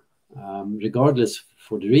anymore, regardless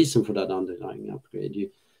for the reason for that underlying upgrade.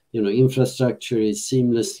 You know, infrastructure is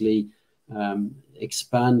seamlessly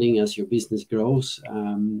expanding as your business grows.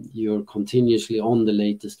 You're continuously on the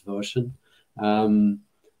latest version, and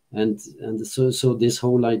so this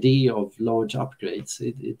whole idea of large upgrades,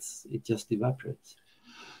 it just evaporates.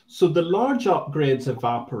 So the large upgrades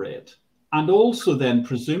evaporate, and also then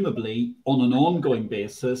presumably on an ongoing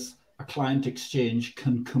basis, a client exchange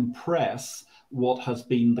can compress what has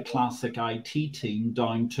been the classic IT team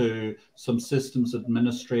down to some systems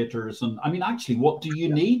administrators. And I mean, actually, what do you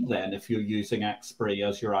need then if you're using Exberry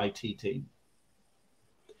as your IT team?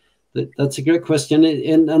 That's a great question.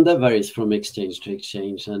 And that varies from exchange to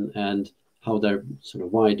exchange and how their sort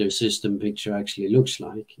of wider system picture actually looks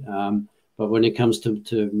like. But when it comes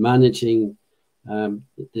to managing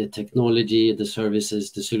the technology, the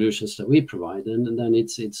services, the solutions that we provide, and then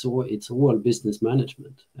it's all business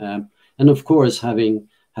management. And of course, having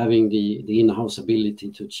the in-house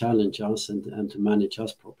ability to challenge us and to manage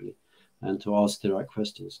us properly and to ask the right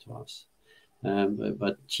questions to us.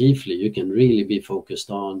 But chiefly, you can really be focused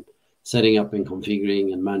on setting up and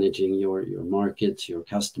configuring and managing your markets, your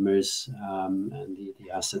customers, and the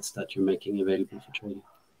assets that you're making available for trading.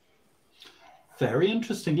 Very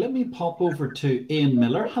interesting. Let me pop over to Ian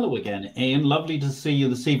Miller. Hello again, Ian. Lovely to see you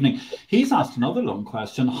this evening. He's asked another long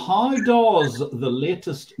question. How does the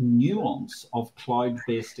latest nuance of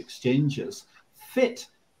cloud-based exchanges fit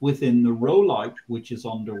within the rollout, which is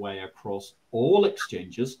underway across all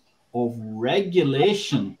exchanges, of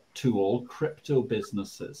regulation to all crypto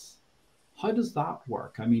businesses? How does that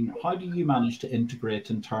work? I mean, how do you manage to integrate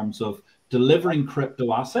in terms of delivering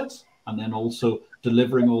crypto assets and then also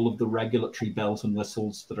delivering all of the regulatory bells and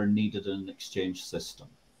whistles that are needed in an exchange system?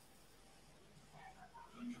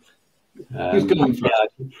 Who's going first?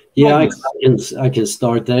 Yeah, I can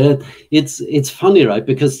start there. It's funny, right?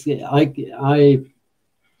 Because I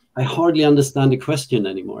hardly understand the question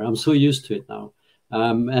anymore. I'm so used to it now.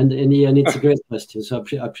 And it's a great question. So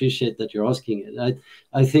I appreciate that you're asking it.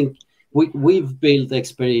 I think we've built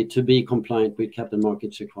Exberry to be compliant with capital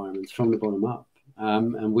markets requirements from the bottom up.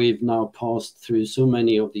 And we've now passed through so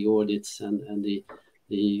many of the audits and the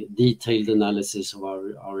detailed analysis of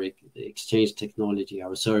our exchange technology,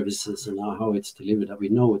 our services, and how it's delivered, that we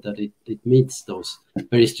know that it meets those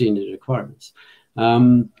very stringent requirements.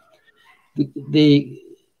 And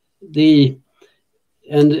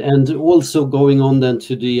also going on then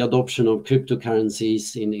to the adoption of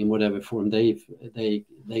cryptocurrencies in whatever form they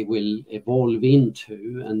will evolve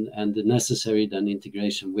into, and the necessary then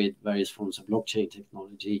integration with various forms of blockchain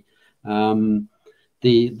technology,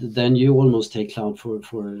 then you almost take cloud for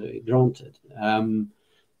granted.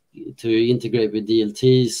 To integrate with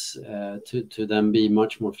DLTs, to then be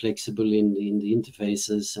much more flexible in the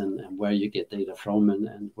interfaces and where you get data from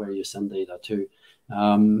and where you send data to.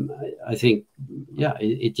 I think, yeah,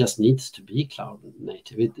 it just needs to be cloud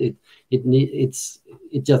native.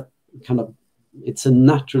 It's a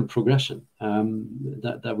natural progression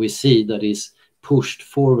that we see that is pushed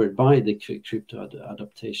forward by the crypto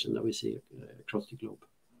adaptation that we see across the globe.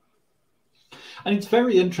 And it's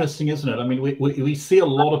very interesting, isn't it? I mean, we see a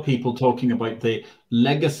lot of people talking about the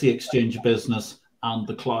legacy exchange business and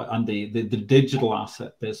the cloud and the digital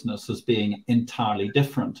asset business as being entirely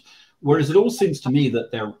different. Whereas it all seems to me that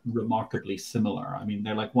they're remarkably similar. I mean,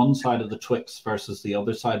 they're like one side of the Twix versus the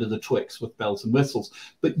other side of the Twix with bells and whistles.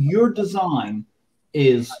 But your design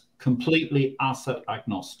is completely asset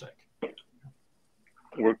agnostic.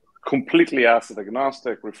 We're completely asset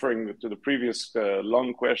agnostic, referring to the previous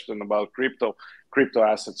long question about crypto. Crypto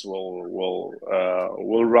assets will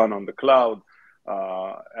run on the cloud.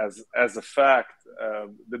 As a fact,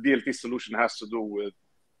 the DLT solution has to do with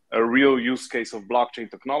a real use case of blockchain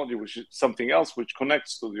technology, which is something else which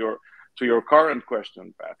connects to your current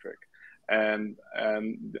question, Patrick. And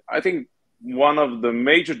I think one of the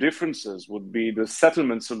major differences would be the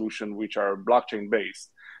settlement solution, which are blockchain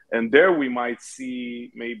based. And there we might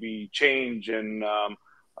see maybe change in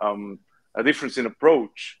a difference in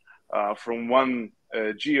approach from one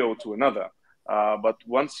geo to another. But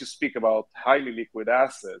once you speak about highly liquid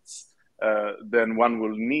assets, then one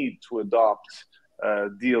will need to adopt a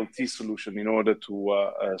DLT solution in order to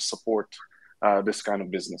support this kind of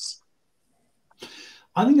business.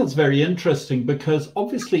 I think that's very interesting, because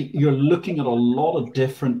obviously you're looking at a lot of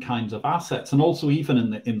different kinds of assets, and also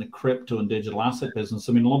even in the crypto and digital asset business.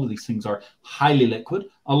 I mean, a lot of these things are highly liquid.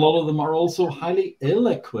 A lot of them are also highly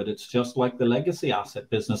illiquid. It's just like the legacy asset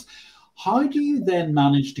business. How do you then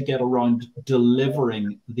manage to get around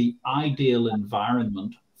delivering the ideal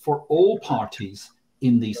environment for all parties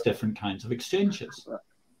in these different kinds of exchanges?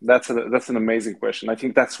 That's an amazing question. I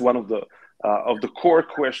think that's one of the core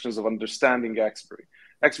questions of understanding Exberry.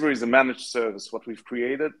 Exberry is a managed service. What we've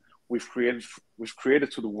created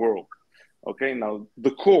to the world. Okay, now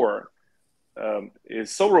the core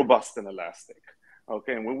is so robust and elastic.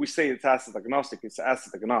 Okay, and when we say it's asset agnostic, it's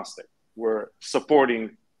asset agnostic. We're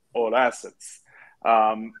supporting all assets,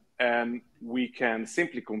 and we can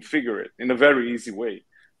simply configure it in a very easy way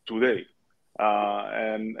today.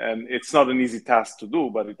 And it's not an easy task to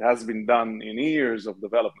do, but it has been done in years of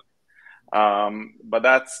development. But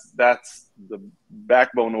that's the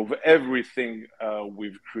backbone of everything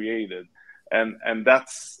we've created, and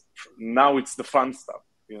that's now it's the fun stuff.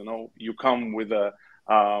 You know, you come with a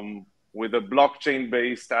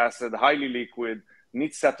blockchain-based asset, highly liquid,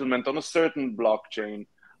 needs settlement on a certain blockchain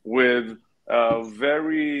with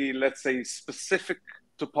very, let's say, specific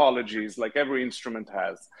topologies like every instrument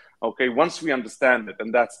has. Okay, once we understand it,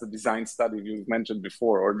 and that's the design study you mentioned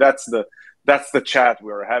before, or that's the chat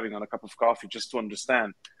we're having on a cup of coffee, just to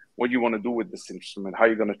understand what you want to do with this instrument, how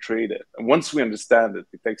you're going to trade it. And once we understand it,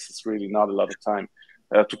 it takes us really not a lot of time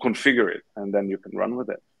to configure it, and then you can run with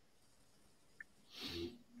it.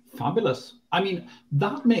 Fabulous. I mean,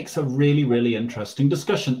 that makes a really, really interesting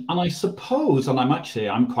discussion. And I suppose, and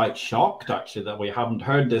I'm quite shocked actually that we haven't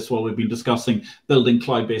heard this while we've been discussing building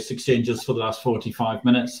cloud-based exchanges for the last 45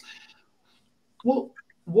 minutes. Well,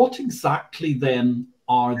 what exactly then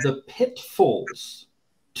are the pitfalls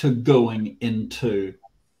to going into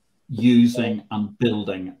using and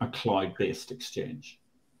building a cloud-based exchange?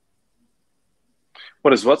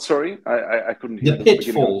 What is what? Sorry, I couldn't hear the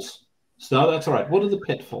pitfalls. So that's all right. What are the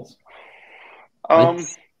pitfalls? Yeah,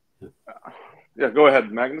 go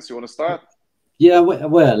ahead, Magnus. You want to start? Yeah,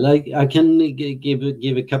 well, I can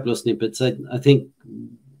give a couple of snippets. I think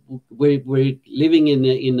we're living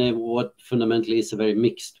in a what fundamentally is a very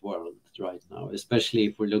mixed world right now, especially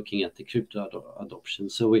if we're looking at the crypto adoption.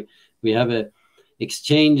 So we have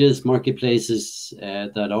exchanges, marketplaces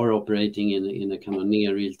that are operating in a kind of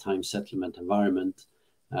near real-time settlement environment.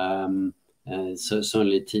 So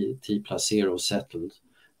certainly T+0 settled.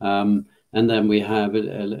 And then we have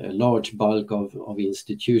a large bulk of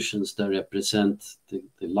institutions that represent the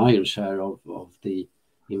lion's share of the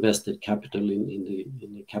invested capital in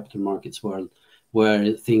the capital markets world,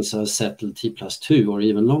 where things are settled T+2 or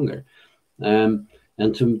even longer. And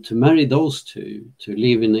to marry those two, to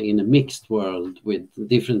live in a mixed world with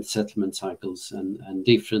different settlement cycles and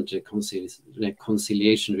different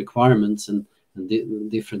reconciliation requirements and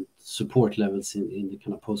different support levels in the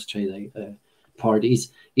kind of post-trade part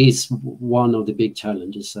is one of the big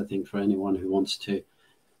challenges, I think, for anyone who wants to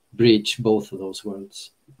bridge both of those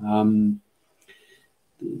worlds.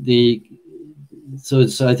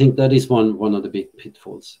 So I think that is one of the big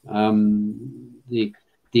pitfalls.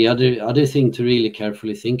 The other thing to really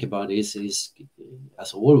carefully think about is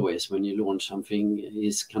as always when you launch something,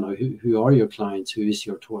 is kind of who are your clients, who is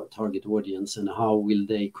your target audience, and how will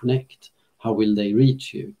they connect, how will they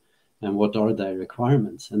reach you, and what are their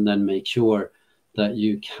requirements, and then make sure that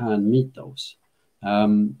you can meet those.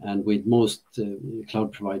 And with most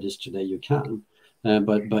cloud providers today, you can.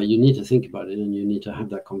 But you need to think about it, and you need to have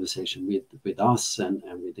that conversation with us and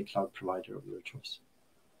with the cloud provider of your choice.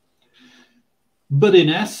 But in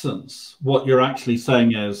essence, what you're actually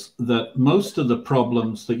saying is that most of the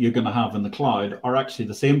problems that you're going to have in the cloud are actually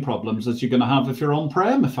the same problems as you're going to have if you're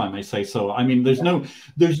on-prem, if I may say so. I mean, there's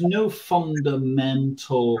no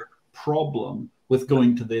fundamental problem with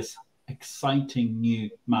going to this exciting new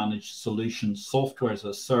managed solution, software as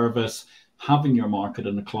a service, having your market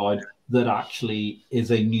in the cloud, that actually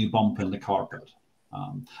is a new bump in the carpet.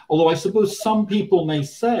 Although I suppose some people may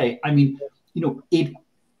say, I mean,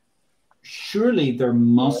 surely there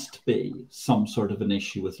must be some sort of an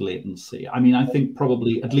issue with latency. I mean, I think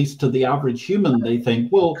probably, at least to the average human, they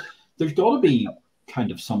think, well, there's got to be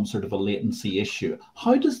kind of some sort of a latency issue.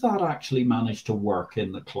 How does that actually manage to work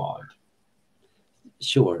in the cloud?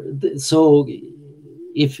 Sure. So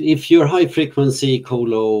if you're high frequency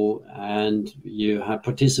colo and you have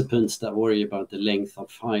participants that worry about the length of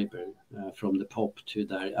fiber from the POP to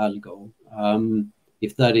their algo,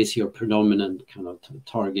 if that is your predominant kind of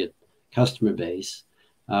target customer base,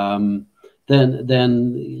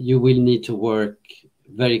 then you will need to work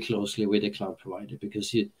very closely with a cloud provider,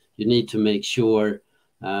 because you need to make sure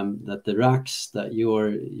that the racks that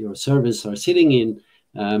your servers are sitting in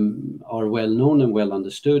are well known and well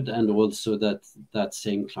understood, and also that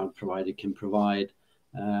same cloud provider can provide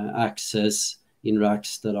access in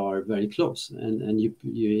racks that are very close, and you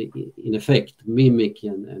in effect mimic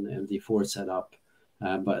and MD4 setup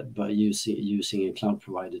by using a cloud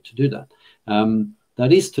provider to do that.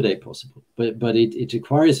 That is today possible, but it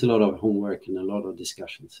requires a lot of homework and a lot of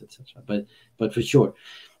discussions, etc. But for sure,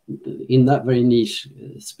 in that very niche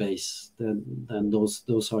space, then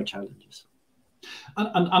those are challenges.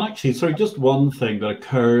 And actually, sorry, just one thing that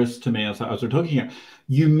occurs to me as we're talking here,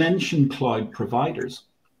 you mentioned cloud providers.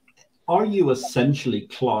 Are you essentially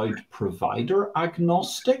cloud provider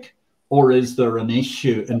agnostic, or is there an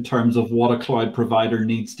issue in terms of what a cloud provider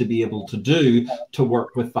needs to be able to do to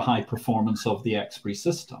work with the high performance of the Exberry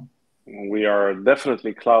system? We are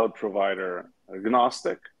definitely cloud provider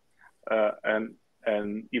agnostic, and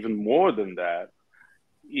even more than that,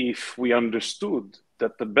 if we understood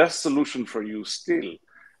that the best solution for you still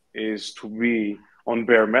is to be on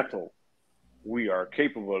bare metal, we are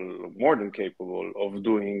capable, more than capable, of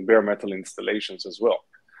doing bare metal installations as well.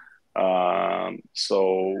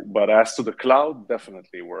 But as to the cloud,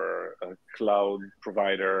 definitely we're a cloud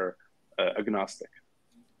provider agnostic.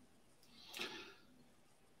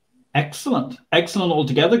 Excellent. Excellent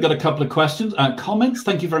altogether. Got a couple of questions, comments.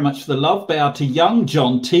 Thank you very much for the love. Beata Young,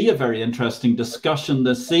 John T, a very interesting discussion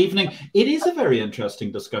this evening. It is a very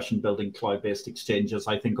interesting discussion, building cloud-based exchanges,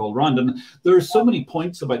 I think, all round. And there are so many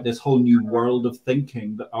points about this whole new world of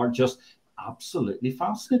thinking that are just absolutely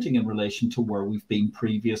fascinating in relation to where we've been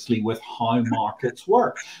previously with how markets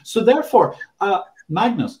work. So therefore,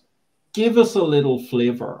 Magnus, give us a little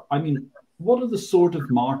flavor. I mean, what are the sort of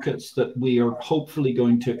markets that we are hopefully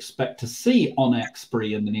going to expect to see on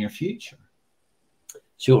Exberry in the near future?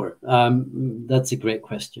 Sure, that's a great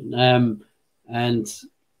question. And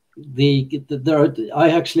I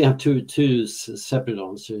actually have two separate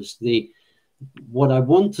answers. What I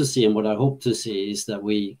want to see and what I hope to see is that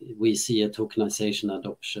we see a tokenization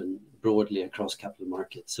adoption broadly across capital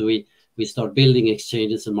markets. So we start building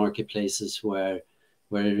exchanges and marketplaces where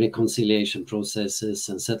reconciliation processes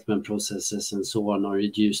and settlement processes and so on are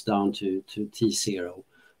reduced down to T0,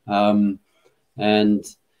 and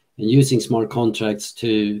using smart contracts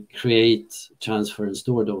to create, transfer, and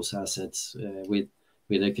store those assets with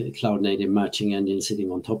a cloud native matching engine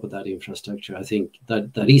sitting on top of that infrastructure. I think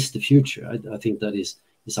that is the future. I think that is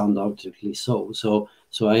undoubtedly so. So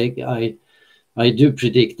I do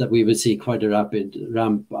predict that we will see quite a rapid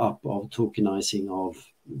ramp up of tokenizing of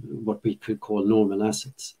what we could call normal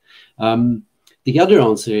assets. The other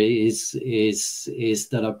answer is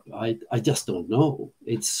that I just don't know.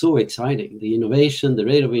 It's so exciting. The innovation, the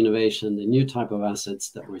rate of innovation, the new type of assets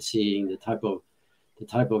that we're seeing, the type of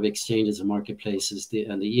exchanges and marketplaces,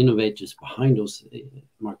 and the innovators behind those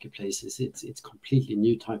marketplaces. It's completely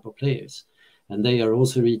new type of players, and they are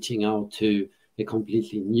also reaching out to a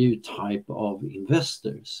completely new type of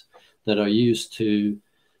investors that are used to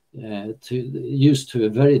a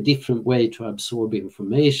very different way to absorb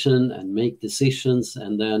information and make decisions,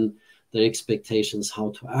 and then their expectations how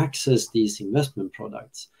to access these investment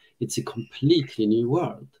products. It's a completely new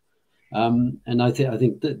world, and I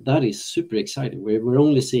think that is super exciting. We're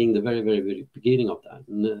only seeing the very, very, very beginning of that,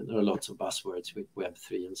 and there are lots of buzzwords with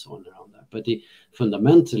Web3 and so on around that. But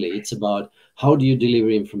fundamentally, it's about how do you deliver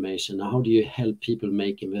information, how do you help people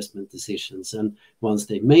make investment decisions, and once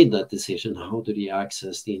they've made that decision, how do they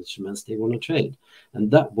access the instruments they want to trade?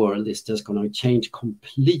 And that world is just going to change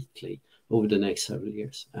completely over the next several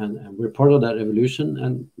years, and we're part of that revolution.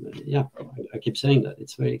 And yeah, I keep saying that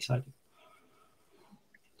it's very exciting.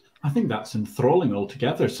 I think that's enthralling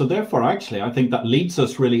altogether. So therefore, actually, I think that leads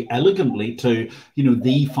us really elegantly to,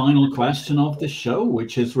 the final question of the show,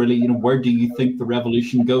 which is really, where do you think the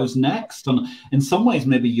revolution goes next? And in some ways,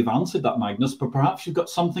 maybe you've answered that, Magnus, but perhaps you've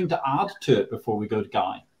got something to add to it before we go to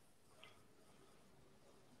Guy.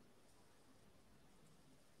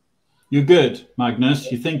 You're good,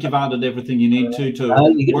 Magnus. You think you've added everything you need to yeah,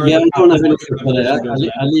 I don't have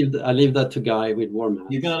anything. I leave that to Guy with warm hands.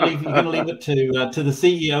 You're gonna leave it to the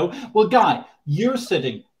CEO. Well, Guy, you're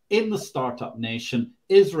sitting in the startup nation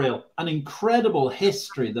Israel, an incredible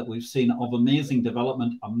history that we've seen of amazing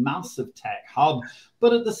development, a massive tech hub,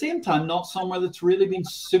 but at the same time, not somewhere that's really been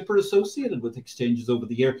super associated with exchanges over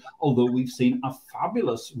the year, although we've seen a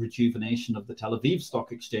fabulous rejuvenation of the Tel Aviv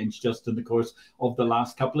Stock Exchange just in the course of the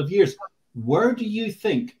last couple of years. Where do you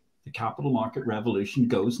think the capital market revolution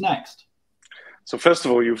goes next? So first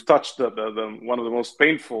of all, you've touched one of the most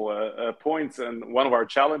painful points, and one of our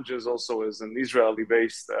challenges also is an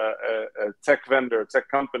Israeli-based tech vendor, tech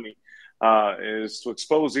company, is to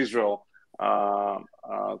expose Israel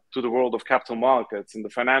to the world of capital markets in the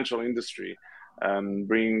financial industry, and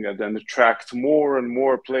then attract more and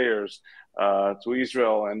more players to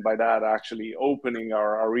Israel, and by that actually opening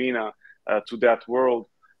our arena to that world,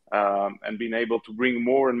 and being able to bring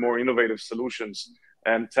more and more innovative solutions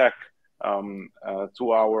and tech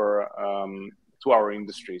to our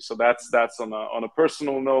industry. So that's on a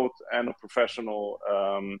personal note and a professional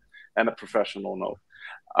note.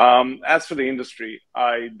 As for the industry,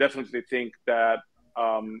 I definitely think that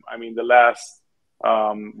the last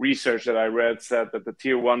research that I read said that the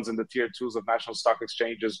tier ones and the tier twos of national stock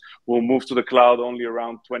exchanges will move to the cloud only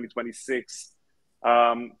around 2026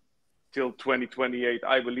 till 2028.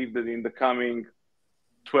 I believe that in the coming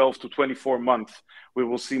 12 to 24 months, we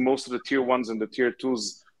will see most of the tier ones and the tier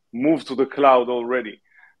twos move to the cloud already.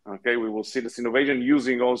 Okay, we will see this innovation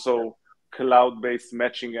using also cloud-based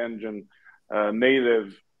matching engine,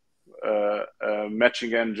 native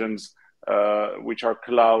matching engines, which are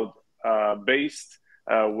cloud-based.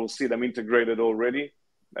 We'll see them integrated already.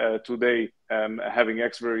 Today, having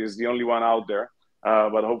Exberry is the only one out there,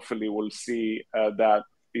 but hopefully we'll see that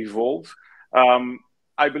evolve.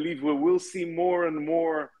 I believe we will see more and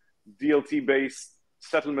more DLT-based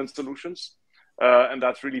settlement solutions, and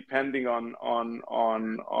that's really pending on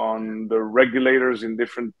the regulators in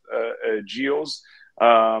different geos.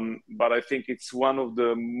 But I think it's one of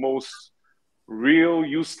the most real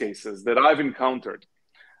use cases that I've encountered.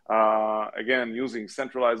 Again, using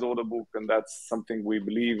centralized order book, and that's something we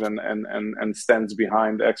believe and stands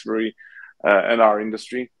behind Exberry and our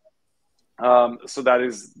industry. So that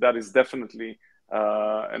is definitely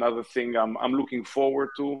another thing I'm looking forward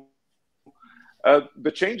to.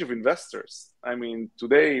 The change of investors. I mean,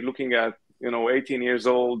 today, looking at 18 years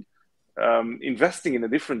old, investing in a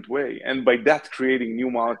different way, and by that creating new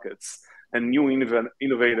markets and new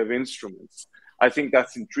innovative instruments. I think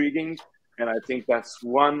that's intriguing, and I think that's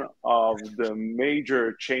one of the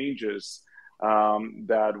major changes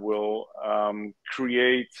that will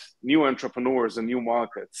create new entrepreneurs and new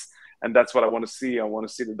markets. And that's what I want to see. I want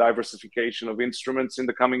to see the diversification of instruments in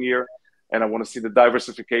the coming year. And I want to see the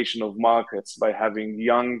diversification of markets by having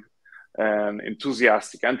young and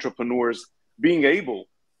enthusiastic entrepreneurs being able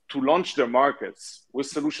to launch their markets with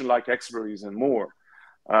solutions like Exberry's and more,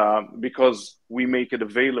 because we make it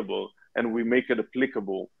available and we make it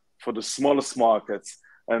applicable for the smallest markets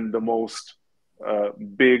and the most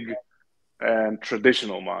big and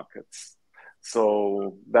traditional markets.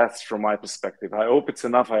 So that's from my perspective. I hope it's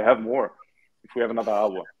enough. I have more if we have another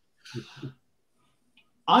hour.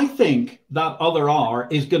 I think that other hour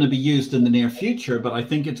is going to be used in the near future, but I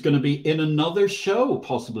think it's going to be in another show,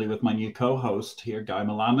 possibly with my new co-host here, Guy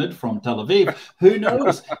Melamed from Tel Aviv. Who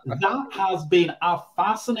knows? That has been a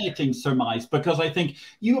fascinating surmise, because I think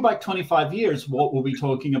you go back 25 years, what were we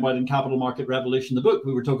talking about in Capital Market Revolution, the book?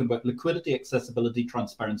 We were talking about liquidity, accessibility,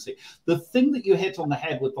 transparency. The thing that you hit on the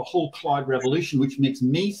head with the whole cloud revolution, which makes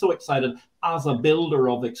me so excited as a builder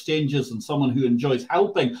of exchanges and someone who enjoys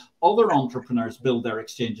helping other entrepreneurs build their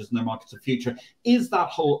exchanges and their markets of future, is that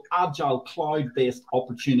whole agile cloud-based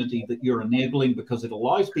opportunity that you're enabling, because it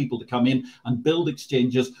allows people to come in and build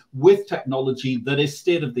exchanges with technology that is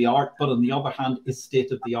state-of-the-art, but on the other hand is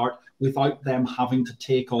state-of-the-art without them having to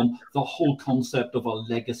take on the whole concept of a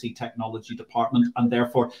legacy technology department. And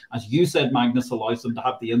therefore, as you said, Magnus, allows them to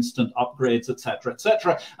have the instant upgrades, etc.,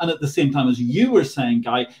 etc. And at the same time, as you were saying,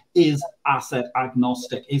 Guy, is asset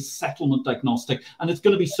agnostic, is settlement agnostic. And it's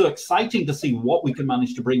going to be so exciting to see what we can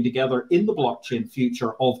manage to bring together in the blockchain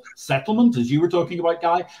future of settlement, as you were talking about,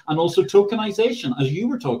 Guy, and also tokenization, as you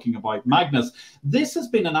were talking about, Magnus. This has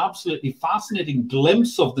been an absolutely fascinating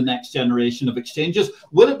glimpse of the next generation of exchanges.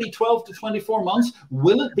 Will it be 12 to 24 months?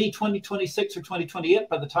 Will it be 2026 or 2028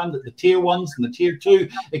 by the time that the tier ones and the tier two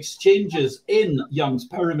exchanges in Young's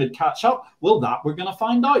Pyramid catch up? Well, that we're going to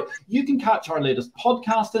find out. You can catch our latest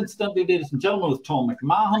podcast, incidentally, ladies ladies and gentlemen, with Tom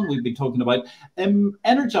McMahon. We've been talking about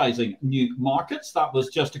energizing new markets. That was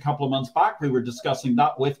just a couple of months back. We were discussing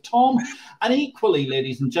that with Tom. And equally,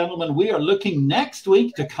 ladies and gentlemen, we are looking next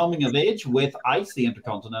week to coming of age with ICE, the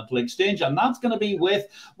Intercontinental Exchange. And that's going to be with,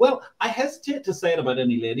 well, I hesitate to say it about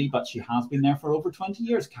any lady, but she has been there for over 20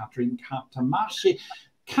 years, Katerina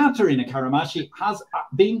Karamashi has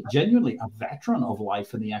been genuinely a veteran of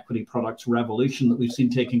life in the equity products revolution that we've seen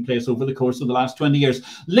taking place over the course of the last 20 years.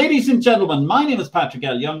 Ladies and gentlemen, my name is Patrick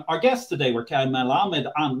L. Young. Our guests today were Melamed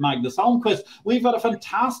and Magnus Almqvist. We've got a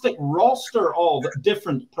fantastic roster of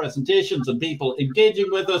different presentations and people engaging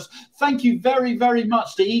with us. Thank you very, very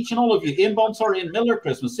much to each and all of you. Ian Bonsor, Ian Miller,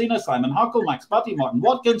 Chris Messina, Simon Huckle, Max Butty, Martin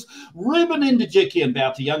Watkins, Ruben Indijiki and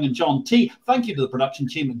Beata Young and John T. Thank you to the production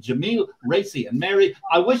team, Jamil, Racy and Mary.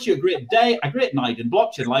 I wish you a great day, a great night in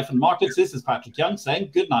blockchain life and markets. This is Patrick Young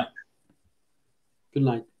saying good night. Good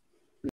night.